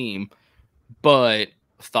of a team, but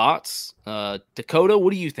thoughts? Dakota,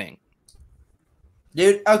 what do you think?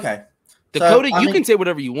 Dude, okay. Dakota, so, you can say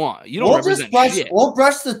whatever you want. You don't represent shit. We'll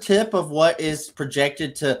brush the tip of what is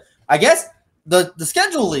projected to, I guess, the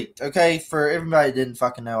schedule leaked, okay, for everybody that didn't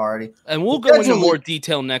fucking know already. And we'll go into more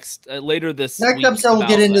detail later this next episode. We'll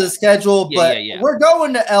get into the schedule, but yeah. We're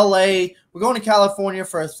going to LA. We're going to California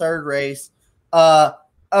for a third race.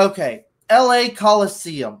 Okay, LA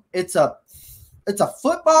Coliseum. It's a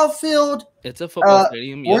football field. It's a football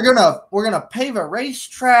stadium. Yep. We're gonna pave a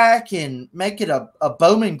racetrack and make it a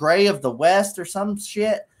Bowman Gray of the West or some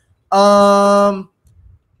shit. I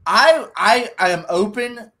am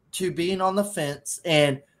open to being on the fence,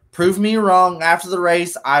 and prove me wrong after the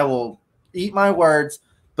race. I will eat my words,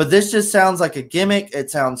 but this just sounds like a gimmick. It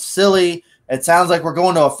sounds silly. It sounds like we're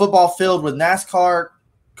going to a football field with NASCAR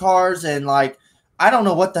cars, and like I don't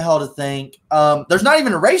know what the hell to think. There's not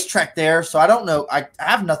even a racetrack there, so I don't know. I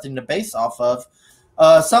have nothing to base off of.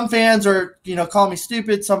 Some fans are, calling me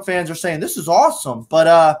stupid. Some fans are saying this is awesome,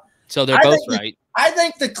 but so they're both right. I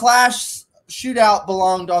think the Clash shootout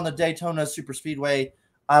belonged on the Daytona Superspeedway.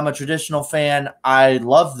 I'm a traditional fan. I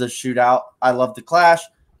love the shootout. I love the Clash.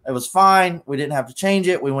 It was fine. We didn't have to change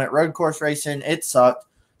it. We went road course racing. It sucked.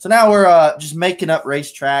 So now we're just making up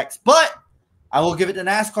racetracks. But I will give it to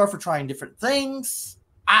NASCAR for trying different things.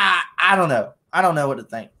 I don't know. I don't know what to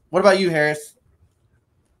think. What about you, Harris?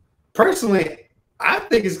 Personally, I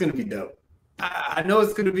think it's going to be dope. I know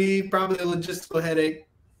it's going to be probably a logistical headache,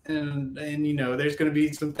 and there's going to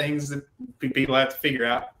be some things that people have to figure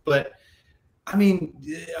out. But I mean,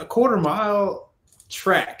 a quarter-mile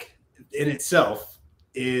track in itself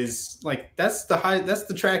is like that's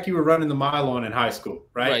the track you were running the mile on in high school,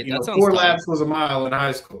 right? Right. 4 laps was a mile in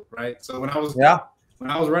high school, right? So when I was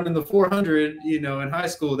running the 400, in high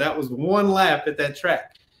school, that was 1 lap at that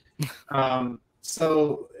track. And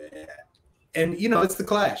it's the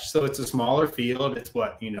Clash, so it's a smaller field. It's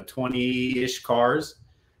 20-ish cars.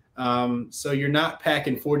 So you're not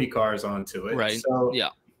packing 40 cars onto it, right? So yeah.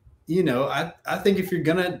 I think if you're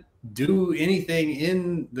gonna do anything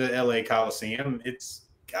in the LA Coliseum, it's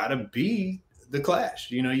gotta be the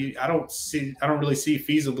Clash. I don't really see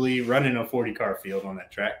feasibly running a 40-car field on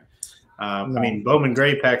that track. I mean, Bowman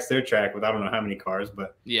Gray packs their track with I don't know how many cars,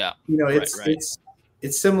 but yeah,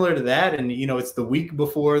 it's similar to that, and it's the week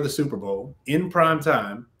before the Super Bowl in prime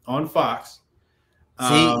time on Fox.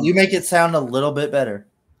 See, you make it sound a little bit better.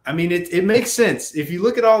 I mean, it makes sense. If you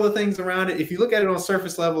look at all the things around it, if you look at it on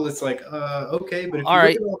surface level, it's like, okay. But if you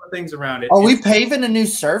look at all the things around it. Are we paving a new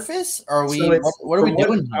surface? Or are we, what are we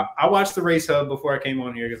doing? I watched the Race Hub before I came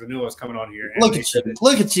on here because I knew I was coming on here. Look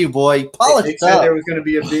at you, boy. Polish they said there was going to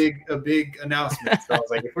be a big announcement. So I was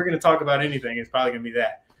like, if we're going to talk about anything, it's probably going to be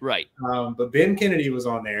that. Right. But Ben Kennedy was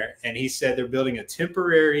on there, and he said they're building a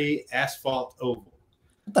temporary asphalt oval.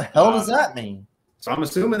 What the hell does that mean? So I'm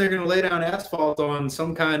assuming they're going to lay down asphalt on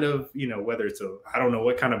some kind of, whether it's I don't know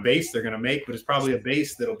what kind of base they're going to make, but it's probably a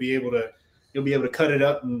base that'll be able to, you'll be able to cut it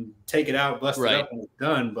up and take it out, bust it up when it's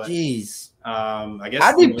done. But jeez, I guess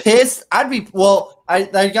I'd be pissed.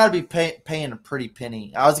 They got to be paying a pretty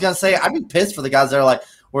penny. I was going to say, I'd be pissed for the guys that are like,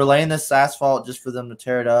 we're laying this asphalt just for them to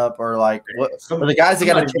tear it up, or like what? Or the guys that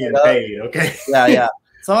got to tear it up. Paid, okay. Yeah.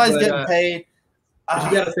 Somebody's getting paid. But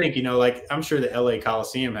you got to think, like I'm sure the LA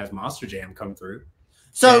Coliseum has Monster Jam come through.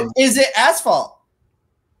 So is it asphalt?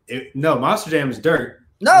 No, Monster Jam is dirt.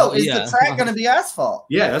 No, is the track going to be asphalt?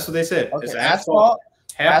 Yeah, that's what they said. Okay, it's asphalt.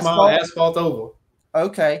 Half-mile asphalt oval.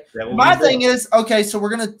 Okay. My thing is, so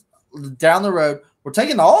we're going to, down the road, we're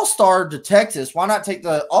taking the All-Star to Texas. Why not take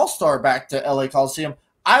the All-Star back to LA Coliseum?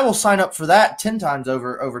 I will sign up for that 10 times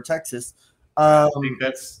over Texas. I think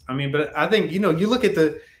but I think, you look at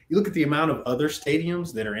the amount of other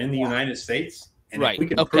stadiums that are in the United States, and if we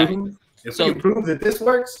can prove that this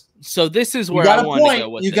works. So this is where I wanted to go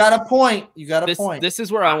with You got a point. This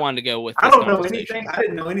is where I wanted to go with this. I don't know anything. I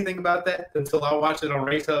didn't know anything about that until I watched it on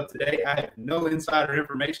Race Hub today. I have no insider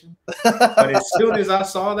information. But as soon as I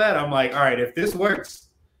saw that, I'm like, all right, if this works,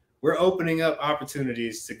 we're opening up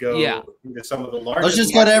opportunities to go into some of the largest. Let's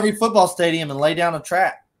just go to every football stadium and lay down a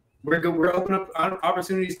track. We're opening up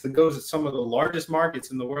opportunities to go to some of the largest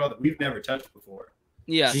markets in the world that we've never touched before.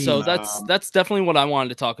 Yeah, so that's definitely what I wanted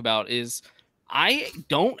to talk about. Is I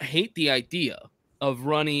don't hate the idea of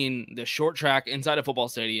running the short track inside a football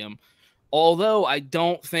stadium, although I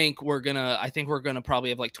don't think we're gonna. I think we're gonna probably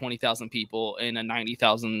have like 20,000 people in a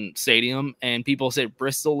 90,000 stadium, and people say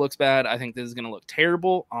Bristol looks bad. I think this is gonna look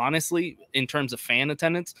terrible, honestly, in terms of fan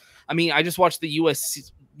attendance. I mean, I just watched the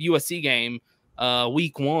USC game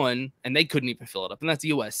week 1, and they couldn't even fill it up, and that's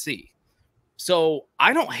USC. So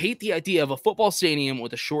I don't hate the idea of a football stadium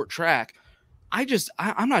with a short track.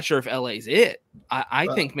 I'm not sure if LA's it. I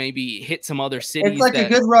think maybe hit some other cities. It's like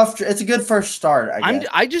it's a good first start.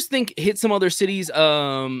 I just think hit some other cities.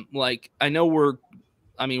 Like I know we're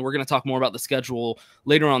going to talk more about the schedule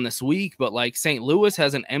later on this week, but like St. Louis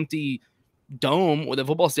has an empty dome with a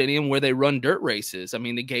football stadium where they run dirt races. I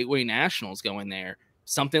mean, the Gateway Nationals going there.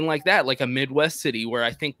 Something like that, like a Midwest city where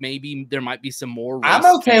I think maybe there might be some more race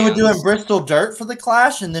I'm okay fans. with doing Bristol dirt for the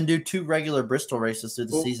Clash and then do 2 regular Bristol races through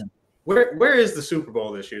the season. Where is the Super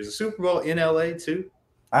Bowl this year? Is the Super Bowl in LA too?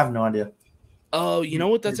 I have no idea. Oh, you know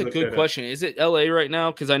what? That's a good question. Is it LA right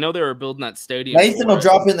now? Because I know they were building that stadium. Nathan will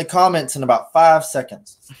drop in the comments in about 5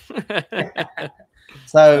 seconds.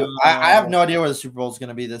 So I have no idea where the Super Bowl is going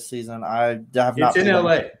to be this season. I have not. It's in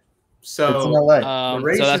LA. So it's in LA.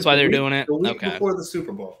 So that's why they're doing it. The week before the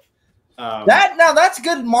Super Bowl. That's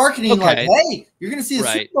good marketing. Okay. Like, hey, you're going to see the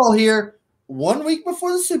Super Bowl here 1 week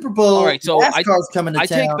before the Super Bowl. All right, so NASCAR's coming to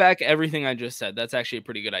town. take back everything I just said. That's actually a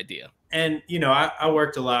pretty good idea. And I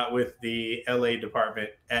worked a lot with the LA department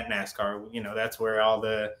at NASCAR. That's where all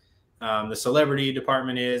the celebrity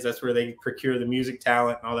department is. That's where they procure the music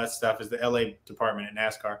talent and all that stuff. Is the LA department at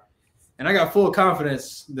NASCAR. And I got full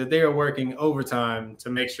confidence that they are working overtime to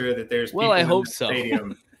make sure that there's people I hope in that so.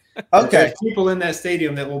 stadium. Okay. There's people in that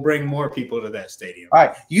stadium that will bring more people to that stadium. All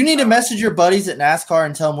right. You need to message your buddies at NASCAR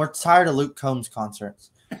and tell them we're tired of Luke Combs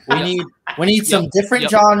concerts. We need some different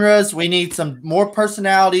genres. We need some more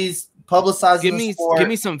personalities publicizing the sport. Give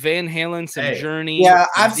me some Van Halen, some Journey. Yeah, some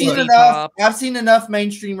I've seen ZZ enough. Top. I've seen enough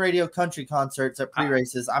mainstream radio country concerts at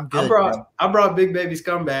pre-races. I'm good. I brought Big Baby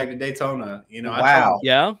Scumbag to Daytona. Wow.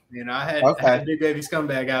 I had Big Baby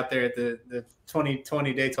Scumbag out there at the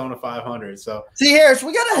 2020 Daytona 500. So see, Harris,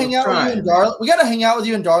 we gotta hang out with you in Darlington. We gotta hang out with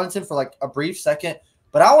you in Darlington for like a brief second.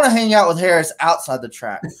 But I want to hang out with Harris outside the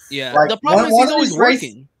track. Yeah, like, the problem is he's always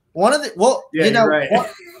working. One of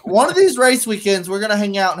these race weekends, we're gonna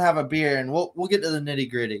hang out and have a beer, and we'll get to the nitty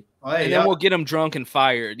gritty. And then we'll get him drunk and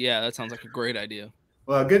fired. Yeah, that sounds like a great idea.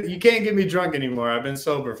 Well, good. You can't get me drunk anymore. I've been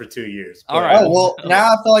sober for 2 years. All right. Oh, well,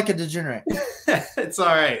 now I feel like a degenerate. It's all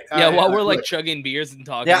right. Yeah, while we're like chugging beers and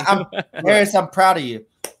talking. Yeah, Harris, I'm proud of you.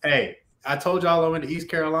 Hey, I told y'all I went to East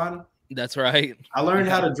Carolina. That's right. I learned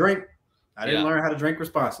how to drink. I didn't learn how to drink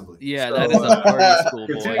responsibly. Yeah, that is a party school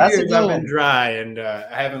boy. For 2 years, I've been dry, and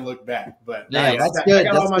I haven't looked back. But yeah, that's good.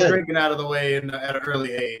 I got all my drinking out of the way at an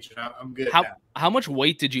early age, and I'm good now. How much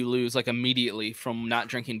weight did you lose, like, immediately from not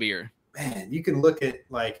drinking beer? Man, you can look at,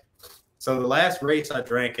 so the last race I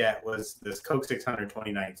drank at was this Coke 600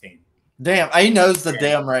 2019. Damn, he knows the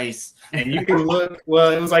damn race. And you can look,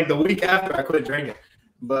 well, it was like the week after I quit drinking.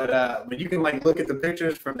 But you can look at the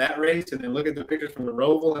pictures from that race and then look at the pictures from the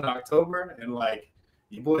Roval in October, and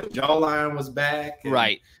your boy's jawline was back.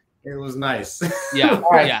 Right. It was nice. Yeah.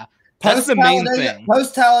 Right. Yeah. That's the main thing.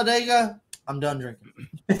 Post Talladega, I'm done drinking.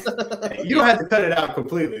 You don't have to cut it out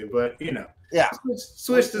completely, but yeah,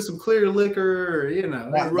 switch to some clear liquor, or,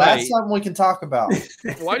 That's something we can talk about.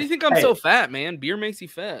 Why do you think I'm so fat, man? Beer makes you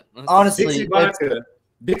fat. Honestly,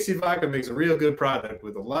 Dixie Vodka makes a real good product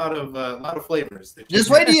with a lot of flavors. Just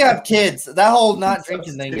wait till you have kids. That whole not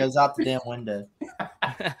drinking thing goes out the damn window.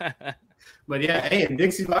 But yeah, and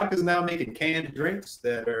Dixie Vodka is now making canned drinks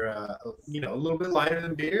that are a little bit lighter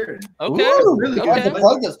than beer. Okay, really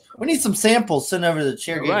good. We need some samples sent over to the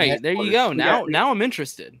chair. Right, there you go. Now I'm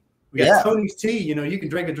interested. We got Tony's tea. You can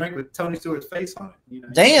drink a drink with Tony Stewart's face on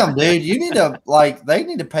it. Damn, dude, you need to they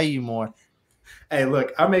need to pay you more. Hey,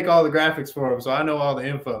 look, I make all the graphics for them, so I know all the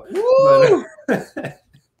info.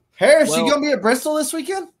 Harris, you gonna be at Bristol this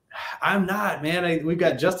weekend? I'm not, man. We've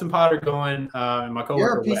got Justin Potter going, and my coworker.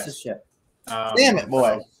 You're a piece Wes. of shit. Damn it,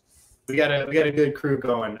 boy. We got a good crew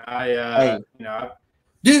going.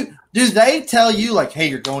 Do they tell you hey,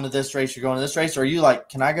 you're going to this race, you're going to this race, or are you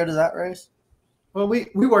can I go to that race? Well, we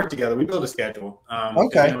work together. We build a schedule.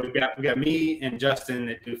 Okay. We got me and Justin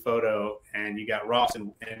that do photo, and you got Ross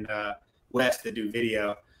and Wes that do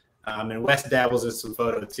video, and Wes dabbles in some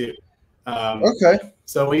photo too. Okay.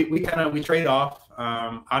 So we trade off.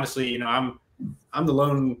 Honestly, I'm the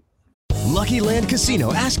lone. Lucky Land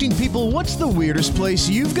Casino, asking people, what's the weirdest place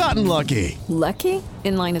you've gotten lucky? Lucky?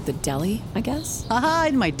 In line at the deli, I guess? Aha,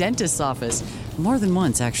 in my dentist's office. More than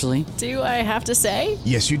once, actually. Do I have to say?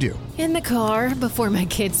 Yes, you do. In the car before my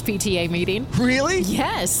kids' PTA meeting. Really?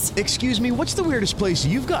 Yes. Excuse me, what's the weirdest place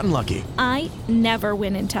you've gotten lucky? I never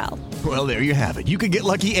win and tell. Well, there you have it. You can get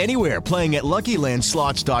lucky anywhere, playing at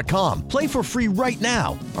LuckyLandSlots.com. Play for free right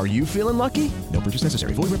now. Are you feeling lucky? No purchase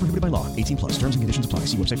necessary. Void where prohibited by law. 18+. Terms and conditions apply.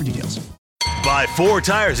 See website for details. Buy 4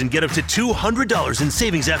 tires and get up to $200 in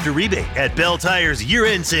savings after rebate at Bell Tire's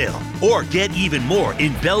year-end sale. Or get even more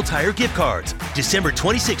in Bell Tire gift cards. December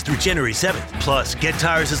 26th through January 7th. Plus, get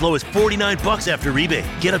tires as low as $49 after rebate.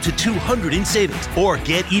 Get up to $200 in savings. Or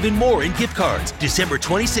get even more in gift cards. December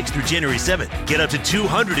 26th through January 7th. Get up to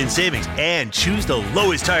 $200 in savings. And choose the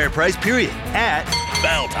lowest tire price, period, at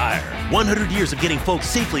Bell Tire. 100 years of getting folks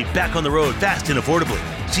safely back on the road fast and affordably.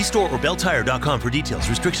 See store or belltire.com for details.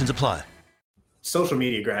 Restrictions apply. Social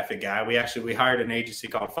media graphic guy. We hired an agency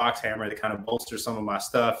called Foxhammer that kind of bolsters some of my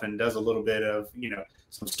stuff and does a little bit of,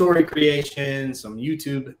 some story creation, some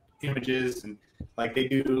YouTube images, and they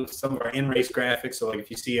do some of our in-race graphics. So if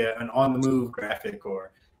you see an on-the-move graphic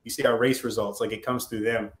or you see our race results, it comes through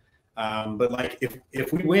them. But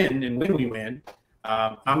if we win and when we win,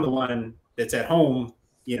 I'm the one that's at home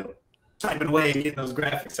typing away and getting those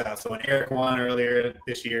graphics out. So when Eric won earlier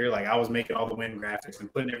this year, like I was making all the win graphics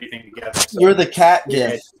and putting everything together. So you're the cat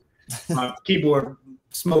gift. My keyboard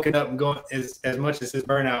smoking up and going as much as his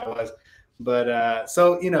burnout was. But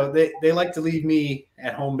so they like to leave me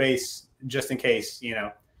at home base just in case,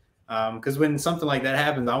 because when something like that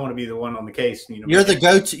happens, I want to be the one on the case. You're the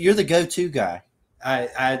go-to. You're the go-to guy.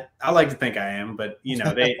 I like to think I am, but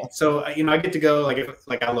I get to go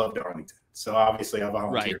like I love Darlington, so obviously I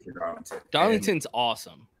volunteered for Darlington. Darlington's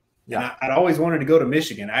awesome. Yeah, I'd always wanted to go to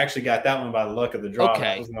Michigan. I actually got that one by the luck of the draw. Okay.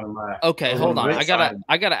 That was one of my, hold on.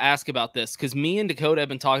 I gotta ask about this because me and Dakota have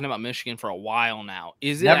been talking about Michigan for a while now.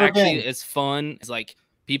 Is it actually as fun as like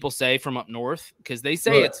people say from up north? Because they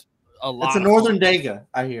say it's a lot. It's a northern Dega,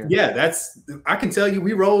 I hear. Yeah, I can tell you,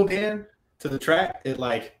 we rolled in to the track at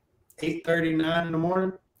like 8:39 in the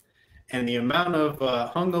morning, and the amount of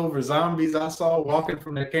hungover zombies I saw walking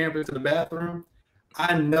from their camper to the bathroom,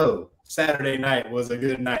 I know Saturday night was a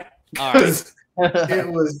good night. Because it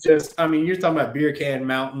was just, you're talking about beer can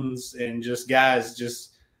mountains and just guys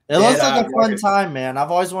just. It looks like a fun time, man. I've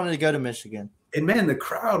always wanted to go to Michigan. And man, the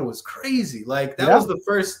crowd was crazy. Like that was the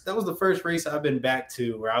first race I've been back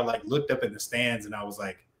to where I like looked up in the stands and I was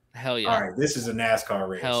like, hell yeah. All right, this is a NASCAR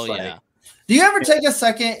race. Hell yeah. Do you ever take a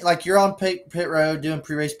second, like you're on pit road doing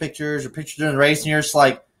pre-race pictures or pictures during the race, and you're just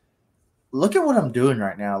like, look at what I'm doing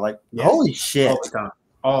right now. Like, holy shit.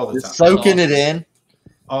 All the time. Just soaking it in.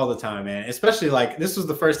 All the time, man. Especially like this was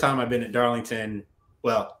the first time I've been at Darlington.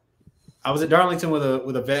 Well, I was at Darlington with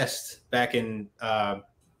a vest back in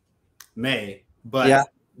May, but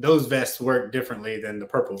those vests work differently than the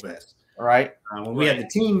purple vest. Right. When we had the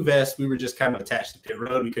team vest, we were just kind of attached to pit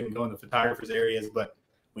road. We couldn't go in the photographers' areas, but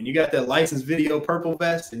when you got that licensed video purple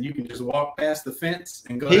vest and you can just walk past the fence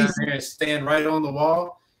and go down there and stand right on the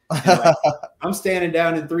wall. Like, I'm standing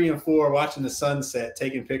down in 3 and 4 watching the sunset,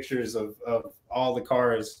 taking pictures of all the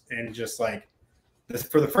cars, and just like this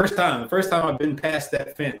for the first time I've been past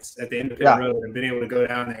that fence at the end of pit road and been able to go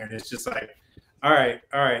down there, and it's just like, all right,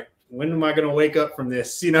 when am I going to wake up from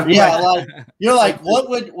this? Yeah, like you're like, what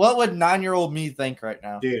would 9-year-old me think right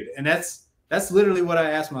now, dude? And that's literally what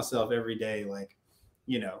I ask myself every day, like.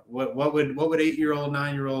 What would 8-year-old,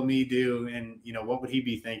 9-year-old me do, and what would he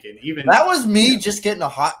be thinking? Even that was me just getting a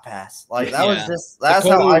hot pass. Like that's Dakota,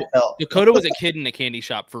 how I felt. Dakota was a kid in a candy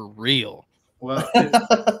shop for real. Well,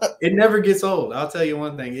 it never gets old. I'll tell you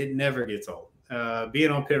one thing: it never gets old.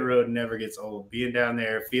 Being on pit road never gets old. Being down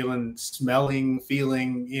there, smelling,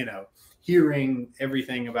 feeling, hearing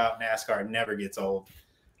everything about NASCAR never gets old.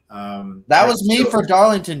 That was me for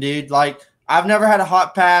Darlington, dude. Like. I've never had a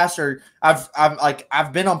hot pass, or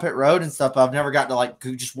I've been on pit road and stuff, but I've never got to like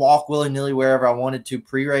just walk willy-nilly wherever I wanted to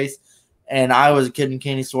pre-race. And I was a kid in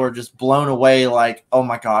candy store just blown away, like, oh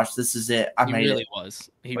my gosh, this is it. I made it.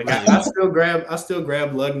 I still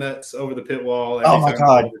grab lug nuts over the pit wall every time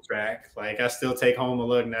I go to the track. Like I still take home a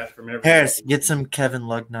lug nut from every Harris, get some Kevin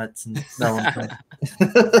lug nuts and sell them.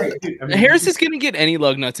 Harris is gonna get any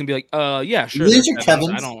lug nuts and be like, yeah, sure. These are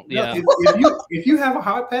Kevin's. I don't if you have a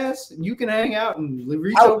hot pass, you can hang out and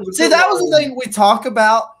reach over the see, that was the thing we talk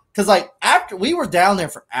about. Because, like, after we were down there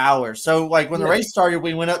for hours. So, like, when the race started,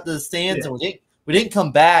 we went up to the stands and we didn't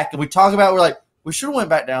come back. And we talked about, we're like, we should have went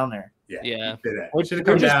back down there. Yeah. We should have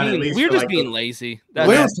come down at least. We were just being lazy.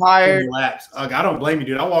 We were tired. Laps. I don't blame you,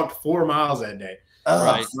 dude. I walked 4 miles that day.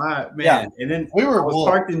 Right. Man. Yeah. And then I was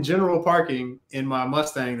parked in general parking in my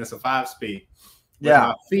Mustang that's a 5-speed. Yeah.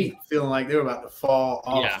 My feet feeling like they were about to fall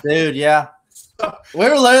off. Yeah. Dude, yeah. We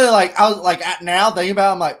were literally like, I was like, now thinking about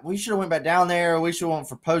it, I'm like, we should have went back down there. We should have went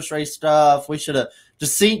for post-race stuff. We should have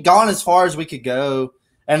just gone as far as we could go.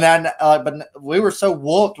 And then, but we were so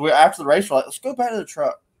whooped. After the race, we're like, let's go back to the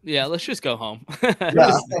truck. Yeah, let's just go home.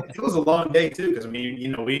 It was a long day too, because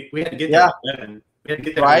we had to get there at 11. We had to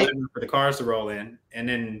get there at 11 for the cars to roll in, and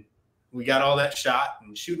then we got all that shot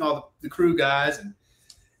and shooting all the crew guys,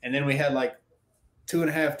 and then we had like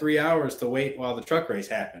 2.5, 3 hours to wait while the truck race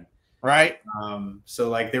happened. Right. So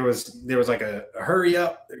like there was like a hurry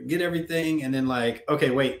up, get everything, and then like, okay,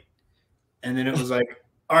 wait. And then it was like,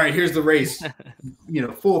 all right, here's the race,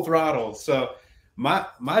 full throttle. So my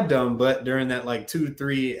dumb butt during that like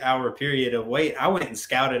 2-3 hour period of wait, I went and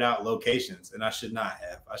scouted out locations, and I should not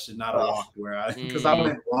have. I should not have walked because I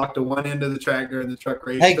went and walked to one end of the track during the truck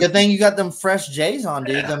race. Hey, good thing you got them fresh J's on,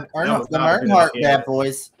 dude. Them Earnhardt bad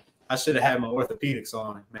boys. I should have had my orthopedics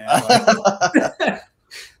on, man.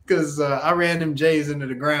 because I ran them J's into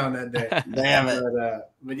the ground that day. Damn it.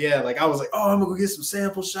 But yeah, like I was like, oh, I'm gonna go get some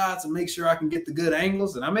sample shots and make sure I can get the good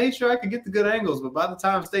angles. And I made sure I could get the good angles. But by the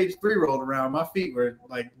time stage 3 rolled around, my feet were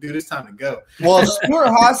like, dude, it's time to go. Well, if Stuart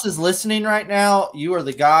Haas is listening right now, you are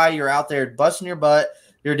the guy. You're out there busting your butt.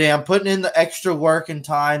 You're damn putting in the extra work and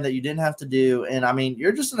time that you didn't have to do. And I mean,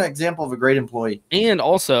 you're just an example of a great employee. And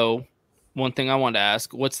also, one thing I wanted to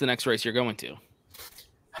ask, what's the next race you're going to?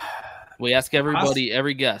 We ask everybody,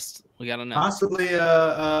 every guest. We got to know. Possibly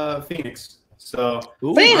Phoenix. So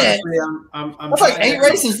Phoenix. I'm That's like 8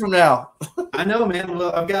 races from now. I know, man.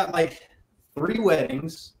 Well, I've got like 3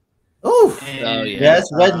 weddings. Ooh. Oh, yeah. Yeah,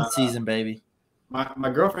 it's wedding season, baby.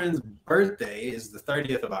 My girlfriend's birthday is the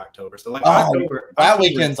 30th of October. So like October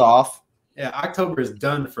weekend's off. Yeah, October is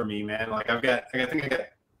done for me, man. Like I think I got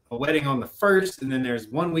a wedding on the 1st, and then there's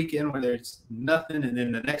one weekend where there's nothing, and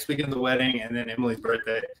then the next weekend's a wedding, and then Emily's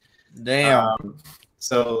birthday. Damn.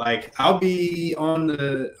 So like I'll be on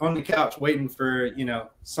the couch waiting for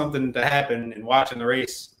something to happen and watching the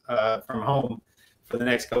race from home for the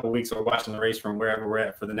next couple of weeks, or watching the race from wherever we're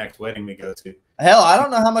at for the next wedding we go to. Hell, I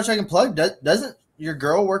don't know how much I can plug. Doesn't your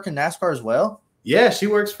girl work in NASCAR as well? Yeah, she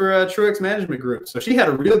works for Truex Management Group, so she had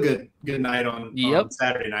a real good night on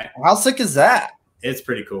Saturday night. How sick is that? It's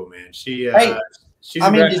pretty cool, man. She's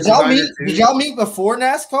did y'all meet before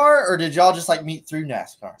NASCAR, or did y'all just like meet through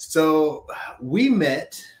NASCAR? So we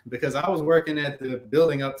met because I was working at the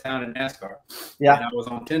building uptown in NASCAR. Yeah. And I was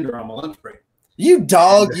on Tinder on my lunch break. You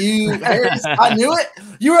dog, you. I knew it.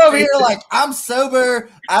 You were over here like, I'm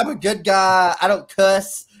sober. I'm a good guy. I don't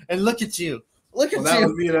cuss. And look at you. Look at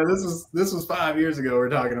you. This was 5 years ago we're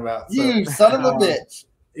talking about. So, you son of a bitch.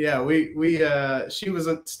 Yeah, she was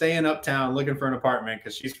staying uptown looking for an apartment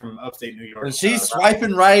because she's from upstate New York. And she's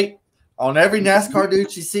swiping right on every NASCAR dude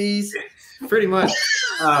she sees. Pretty much.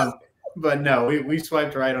 But no, we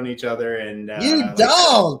swiped right on each other, and you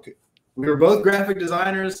dog. We were both graphic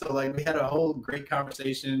designers, so like we had a whole great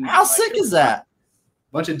conversation. How sick is that?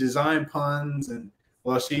 Bunch of design puns, and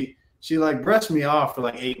well, she like brushed me off for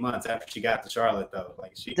like 8 months after she got to Charlotte, though.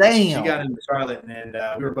 Like she got into Charlotte, and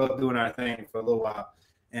we were both doing our thing for a little while.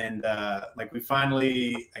 And like we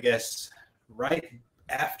finally, I guess, right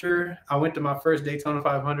after I went to my first Daytona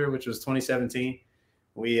 500, which was 2017,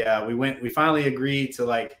 we finally agreed to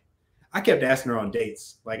like. I kept asking her on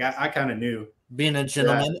dates. Like I kind of knew. Being a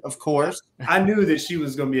gentleman, of course. I knew that she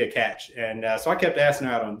was going to be a catch, and so I kept asking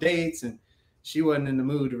her out on dates, and she wasn't in the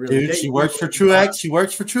mood to really. Dude, she works for Truex. She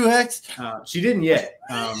works for Truex. She didn't yet,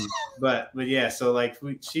 but yeah. So like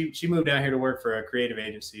she moved down here to work for a creative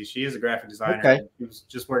agency. She is a graphic designer. Okay. She was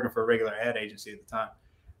just working for a regular ad agency at the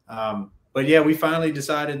time. But yeah, we finally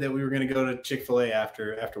decided that we were going to go to Chick-fil-A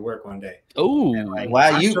after work one day. Oh, like,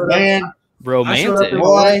 wow, you man. Romantic.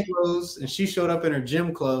 Clothes, and she showed up in her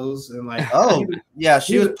gym clothes, and like,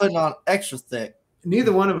 she was putting on extra thick.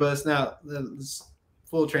 Neither one of us. Now,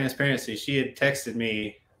 full transparency, she had texted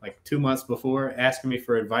me like 2 months before asking me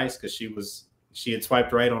for advice because she had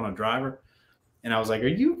swiped right on a driver, and I was like,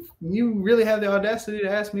 you really have the audacity to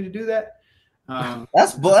ask me to do that?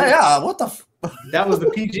 That's what the that was the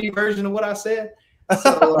PG version of what I said.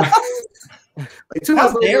 So, like 2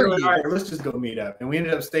 months later, all right, let's just go meet up. And we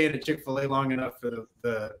ended up staying at Chick-fil-A long enough for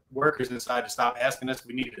the workers inside to stop asking us if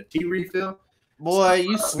we needed a tea refill. Boy,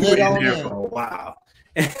 you slid on there for a while.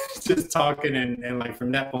 And just talking, and like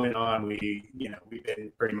from that point on, we've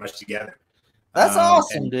been pretty much together. That's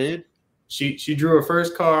awesome, dude. She drew her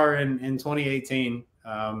first car in 2018,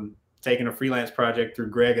 taking a freelance project through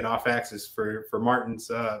Greg at Off Axis for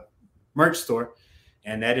Martin's merch store.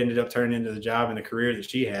 And that ended up turning into the job and the career that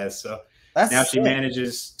she has. So now she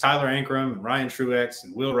manages Tyler Ankrum and Ryan Truex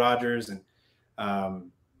and Will Rogers. And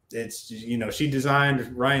she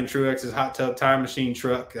designed Ryan Truex's hot tub time machine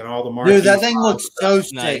truck and all the marquee. Dude, that thing looks so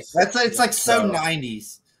sick. Nice. It's like so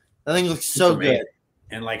 90s. That thing looks so good.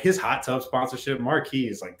 And like his hot tub sponsorship, Marquee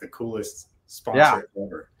is like the coolest sponsor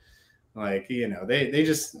ever. Like, they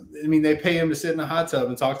just, they pay him to sit in a hot tub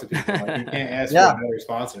and talk to people. Like, you can't ask for a better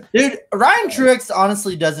sponsor. Dude, Ryan Truex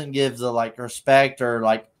honestly doesn't give the like respect or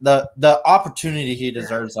like the opportunity he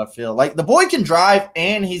deserves, I feel. Like the boy can drive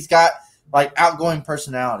and he's got like outgoing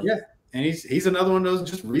personality. Yeah. And he's another one of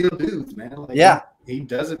those just real dudes, man. Like, he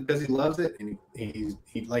does it because he loves it, and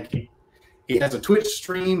he has a Twitch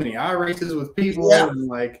stream and he races with people and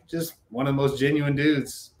like just one of the most genuine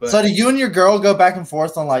dudes. But, so do you and your girl go back and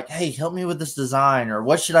forth on like, hey, help me with this design, or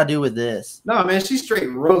what should I do with this? No, man, she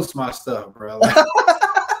straight roasts my stuff, bro. Like,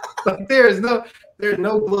 there's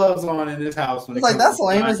no gloves on in this house. It's like, that's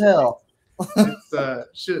lame as hell.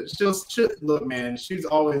 She'll look, man. She's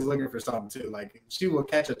always looking for something too. Like she will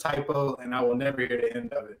catch a typo, and I will never hear the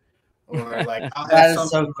end of it. Or like that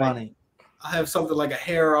is so funny. I have something like a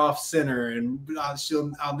hair off center, and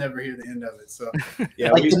I'll never hear the end of it. So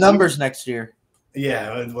yeah, like the numbers next year.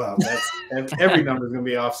 Yeah, well, that's every number is gonna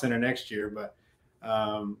be off center next year, but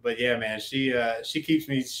yeah, man, she keeps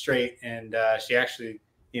me straight, and she actually,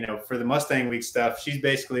 for the Mustang Week stuff, she's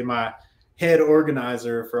basically my head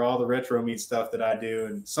organizer for all the retro meet stuff that I do,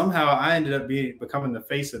 and somehow I ended up becoming the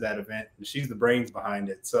face of that event, and she's the brains behind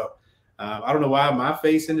it. So I don't know why my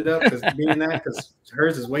face ended up being that, because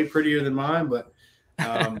hers is way prettier than mine, but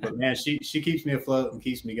man, she keeps me afloat and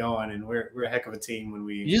keeps me going, and we're a heck of a team when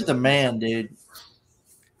we. You're the man, dude.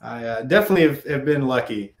 I definitely have been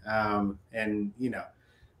lucky, and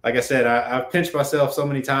like I said, I've pinched myself so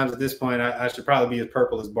many times at this point. I should probably be as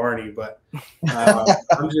purple as Barney, but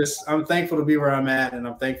I'm thankful to be where I'm at, and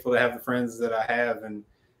I'm thankful to have the friends that I have,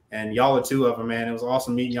 and y'all are two of them, man. It was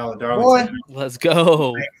awesome meeting y'all at Darlington. Boy, let's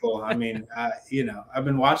go. I mean, I've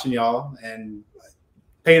been watching y'all and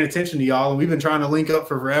paying attention to y'all, and we've been trying to link up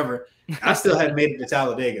for forever. I still hadn't made it to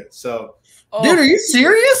Talladega, so. Dude, are you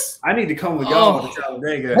serious? I need to come with y'all to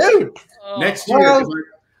Talladega next year.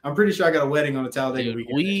 I'm pretty sure I got a wedding on the Talladega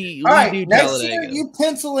weekend. All right, next year you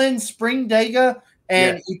pencil in Spring Dega,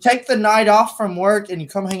 and you take the night off from work, and you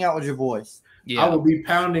come hang out with your boys. Yeah. I will be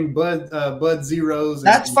pounding Bud Zeros.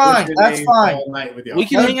 That's fine. That's fine. All night with y'all. We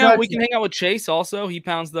can hang out. We can hang out with Chase also. He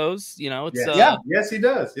pounds those. It's yes, he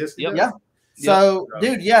does. Yes, he does. Yeah. So,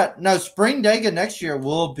 dude, Spring Dega next year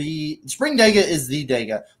will be – Spring Dega is the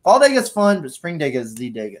Dega. Fall Dega is fun, but Spring Dega is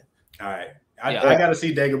the Dega. All right. I got to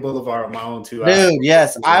see Dega Boulevard on my own, too. Dude,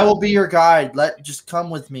 yes. I will be your guide. Just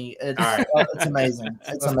come with me. It's amazing.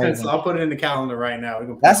 It's amazing. I'll put it in the calendar right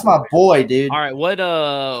now. That's my boy, dude. All right.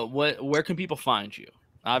 Where can people find you?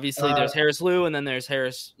 Obviously, there's Harris Lou, and then there's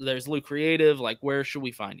Lou Creative. Like, where should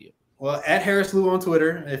we find you? Well, at Harris Lou on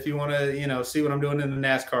Twitter, if you want to, see what I'm doing in the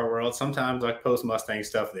NASCAR world. Sometimes I post Mustang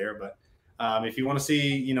stuff there, but if you want to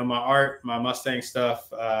see, my art, my Mustang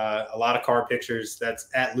stuff, a lot of car pictures, that's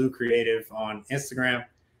at Lou Creative on Instagram,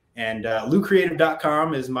 and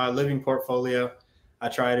LouCreative.com is my living portfolio. I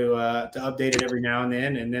try to update it every now and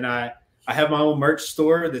then I have my own merch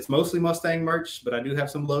store that's mostly Mustang merch, but I do have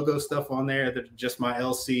some logo stuff on there that's just my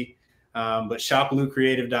LC. But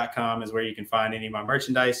shoploucreative.com is where you can find any of my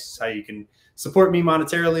merchandise, how you can support me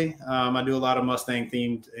monetarily. I do a lot of Mustang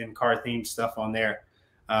themed and car themed stuff on there.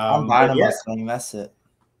 I'm buying a Mustang. That's it.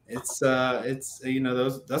 It's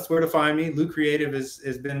that's where to find me. Lou Creative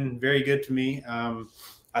has been very good to me.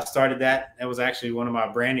 I started that. That was actually one of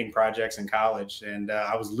my branding projects in college, and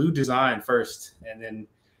I was Lou Design first, and then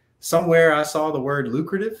somewhere I saw the word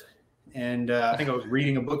lucrative. And I think I was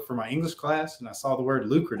reading a book for my English class, and I saw the word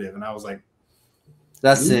lucrative, and I was like,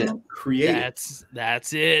 "That's it, creative.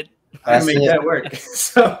 That's it. I made that work."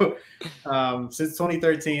 So since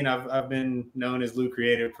 2013, I've been known as Lou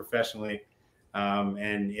Creative professionally,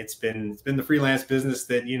 and it's been the freelance business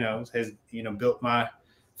that has built my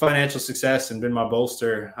financial success and been my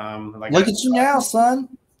bolster. Look at you now, son.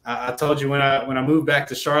 I told you when I moved back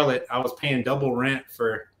to Charlotte, I was paying double rent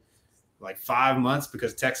for like 5 months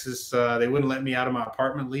because Texas, they wouldn't let me out of my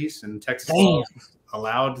apartment lease, and Texas law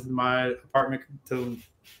allowed my apartment to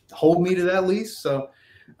hold me to that lease. So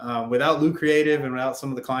without Lou Creative and without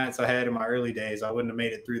some of the clients I had in my early days, I wouldn't have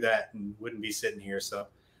made it through that and wouldn't be sitting here. So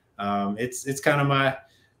it's kind of my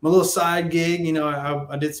little side gig.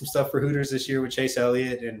 I did some stuff for Hooters this year with Chase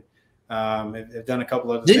Elliott, and I've done a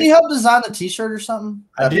couple of. Didn't you help design the T-shirt or something?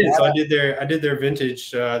 I did. So I did their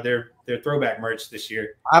vintage, their throwback merch this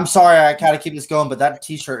year. I'm sorry, I gotta keep this going, but that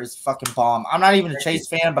T-shirt is fucking bomb. I'm not even a Chase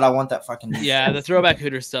fan, but I want that fucking. Yeah, the throwback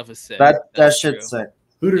Hooters stuff is sick. That shit's sick.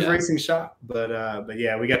 Hooters Racing Shop, but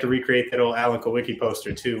yeah, we got to recreate that old Alan Kowicki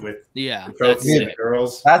poster too with the trophies and the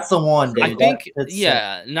girls. That's the one, dude. I think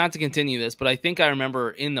not to continue this, but I think I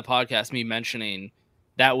remember in the podcast me mentioning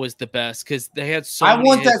that was the best because they had so many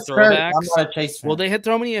want that throwbacks. I'm not a Chase fan. Well, they had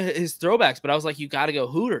so many of his throwbacks, but I was like, you got to go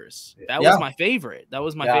Hooters. That was my favorite. That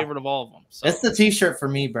was my favorite of all of them. So. It's the T-shirt for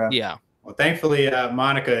me, bro. Yeah. Well, thankfully,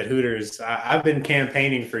 Monica at Hooters, I've been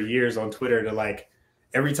campaigning for years on Twitter to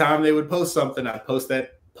every time they would post something, I'd post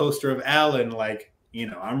that poster of Alan,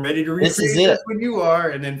 I'm ready to recreate this when you are.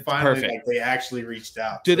 And then finally, they actually reached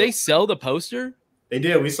out. Do they sell the poster? They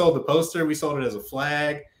did. We sold the poster. We sold it as a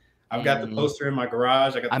flag. I've got the poster in my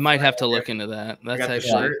garage. I might have to look into that. That's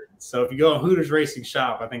actually. So if you go on Hooters Racing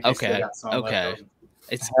Shop, I think they still got some left over.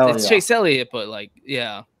 It's Chase Elliott, but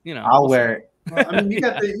I'll wear it. Well, I mean, you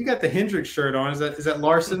got the Hendrix shirt on. Is that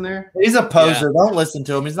Larson there? He's a poser. Yeah. Don't listen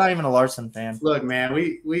to him. He's not even a Larson fan. Look, man,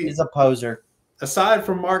 he's a poser. Aside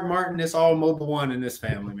from Mark Martin, it's all Mobile One in this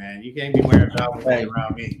family, man. You can't be wearing Falcons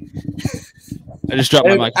around me. I just dropped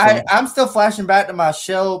my microphone. I'm still flashing back to my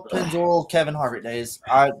Shell Pennzoil Kevin Harvick days.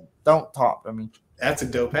 I don't talk. I mean, that's a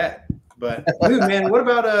dope hat. But dude, man, what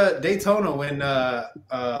about Daytona when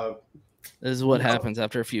this is what happens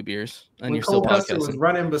after a few beers and you're Cole still Custer podcasting. was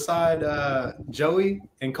running beside Joey,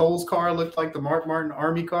 and Cole's car looked like the Mark Martin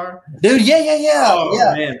Army car. Dude, yeah. Oh,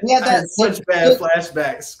 yeah. Man. He had that such bad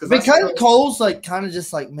flashbacks because Cole's like kind of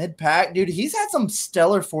just like mid pack, dude. He's had some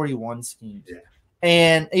stellar 41 schemes,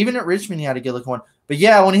 and even at Richmond he had a good look one. But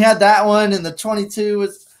yeah, when he had that one and the 22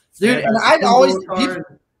 was dude, and I'd always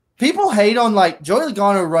people hate on like Joey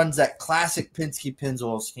Logano runs that classic Penske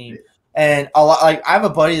Pennzoil scheme. And a lot, like I have a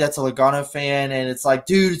buddy that's a Logano fan, and it's like,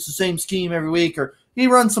 dude, it's the same scheme every week, or he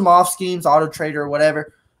runs some off schemes, Auto Trader or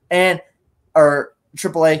whatever, or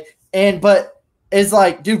AAA, but it's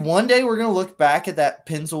like, dude, one day we're gonna look back at that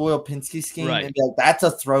Pennzoil Penske scheme and be like, that's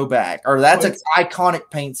a throwback, or that's an iconic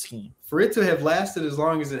paint scheme. For it to have lasted as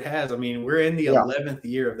long as it has, I mean, we're in the 11th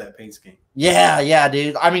year of that paint scheme. Yeah,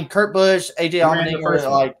 dude. I mean, Kurt Busch, AJ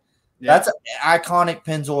Allmendinger, like. Yeah. That's an iconic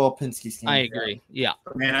Pennzoil Penske scheme. I agree. Yeah,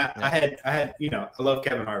 man. I had, I love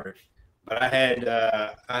Kevin Harvick, but I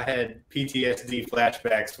had PTSD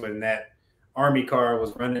flashbacks when that Army car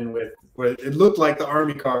was running with, where it looked like the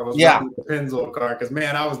Army car was running with the Pennzoil car. Because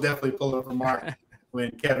man, I was definitely pulling for Mark when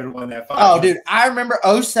Kevin won that fight. Oh, dude, I remember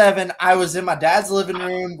 07. I was in my dad's living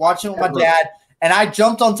room watching with my dad. And I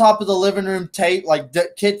jumped on top of the living room kid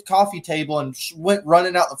coffee table and went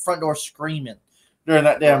running out the front door screaming. During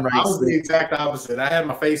that damn race. I was the exact opposite. I had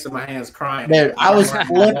my face in my hands crying. Dude, I was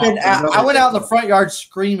flipping out. I went out in the front yard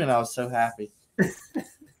screaming. I was so happy.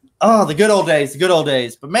 Oh, the good old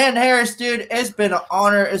days. But man, Harris, dude, it's been an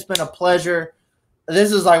honor. It's been a pleasure.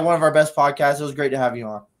 This is like one of our best podcasts. It was great to have you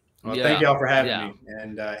on. Well, thank y'all for having me.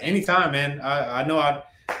 And anytime, man. I know I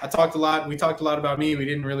talked a lot. We talked a lot about me. We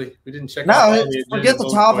didn't check out. No, forget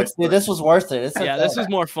the topics, dude. This was worth it. This was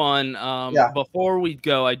more fun. Before we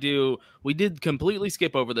go, we did completely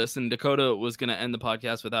skip over this, and Dakota was going to end the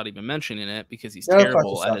podcast without even mentioning it because he's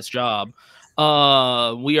terrible at his job.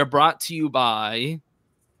 We are brought to you by,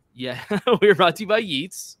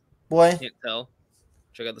 Yeats. Boy, can't tell.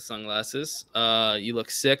 Check out the sunglasses. You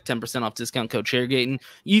look sick. 10% off discount code Chairgating.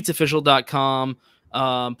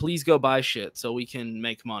 YeatsOfficial.com. Please go buy shit so we can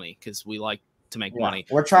make money because we like to make money.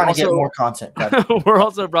 We're trying to get more content. We're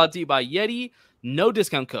also brought to you by Yeti. No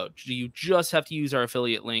discount code. You just have to use our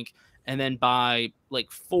affiliate link and then buy like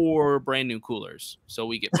 4 brand new coolers so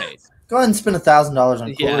we get paid. Go ahead and spend $1,000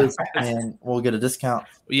 on coolers and we'll get a discount.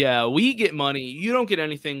 Yeah, we get money. You don't get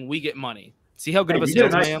anything. We get money. See how good of a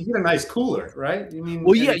salesman I am? You get a nice cooler, right? You mean?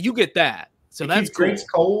 Well, yeah, you get that. So that's cool. Drinks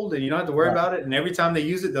cold, and you don't have to worry about it. And every time they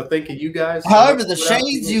use it, they'll think of you guys. However, the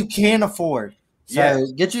shades you can afford. So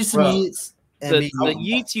get you some Yeats. The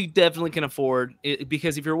Yeats you definitely can afford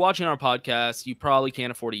because if you're watching our podcast, you probably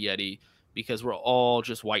can't afford a Yeti because we're all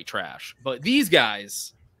just white trash. But these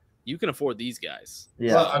guys, you can afford these guys.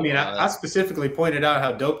 Yeah. Well, I mean, I specifically pointed out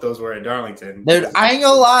how dope those were at Darlington. Dude, I ain't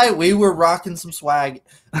gonna lie, we were rocking some swag.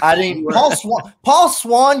 I didn't. Paul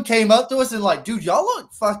Swan came up to us and like, dude, y'all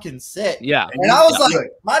look fucking sick. Yeah. And I was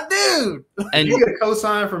like, my dude. And you get a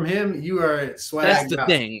cosign from him, you are swag. That's the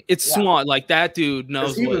thing. It's Swan. Like that dude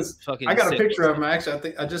knows what fucking. I got a picture of him. Actually, I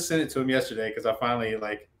think I just sent it to him yesterday because I finally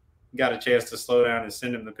got a chance to slow down and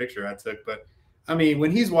send him the picture I took. But I mean,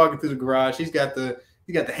 when he's walking through the garage, he's got the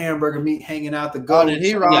hamburger meat hanging out the gut.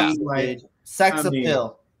 He rocks sex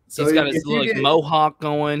appeal. So he's got his mohawk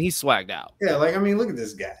going. He's swagged out. Yeah, look at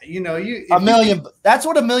this guy. You know, that's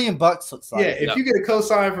what $1 million looks like. Yeah, if you get a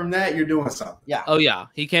cosign from that, you're doing something. Yeah. Oh yeah,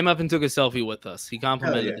 he came up and took a selfie with us. He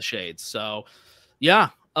complimented the shades. So, yeah.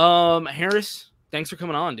 Harris, thanks for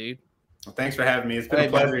coming on, dude. Well, thanks for having me. It's been a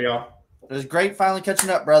pleasure, y'all. It was great finally catching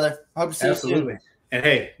up, brother. Hope to see you soon. And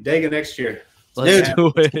hey, Dega next year. Let's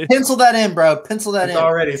do it. Pencil that in, bro. Pencil that in. It's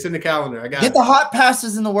already. It's in the calendar. I got Get the hot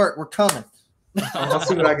passes in the work. We're coming. I'll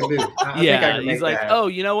see what I can do. I think I can he's like, oh,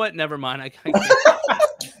 you know what? Never mind.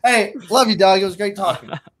 Hey, love you, dog. It was great talking.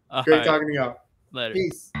 Great talking to y'all. Later.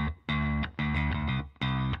 Peace.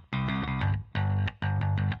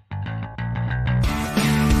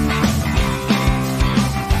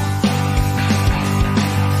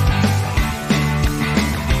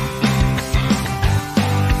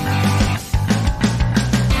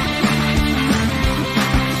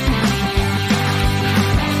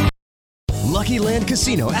 Lucky Land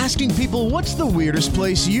Casino, asking people, what's the weirdest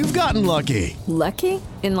place you've gotten lucky? Lucky?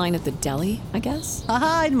 In line at the deli, I guess?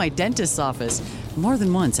 Aha, in my dentist's office. More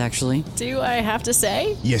than once, actually. Do I have to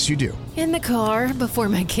say? Yes, you do. In the car before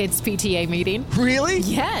my kids' PTA meeting. Really?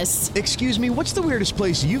 Yes. Excuse me, what's the weirdest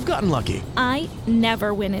place you've gotten lucky? I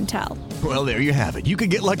never win and tell. Well, there you have it. You can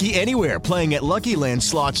get lucky anywhere, playing at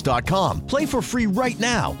LuckyLandSlots.com. Play for free right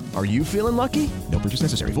now. Are you feeling lucky? No purchase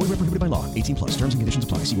necessary. Void where prohibited by law. 18 plus. Terms and conditions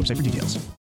apply. See website for details.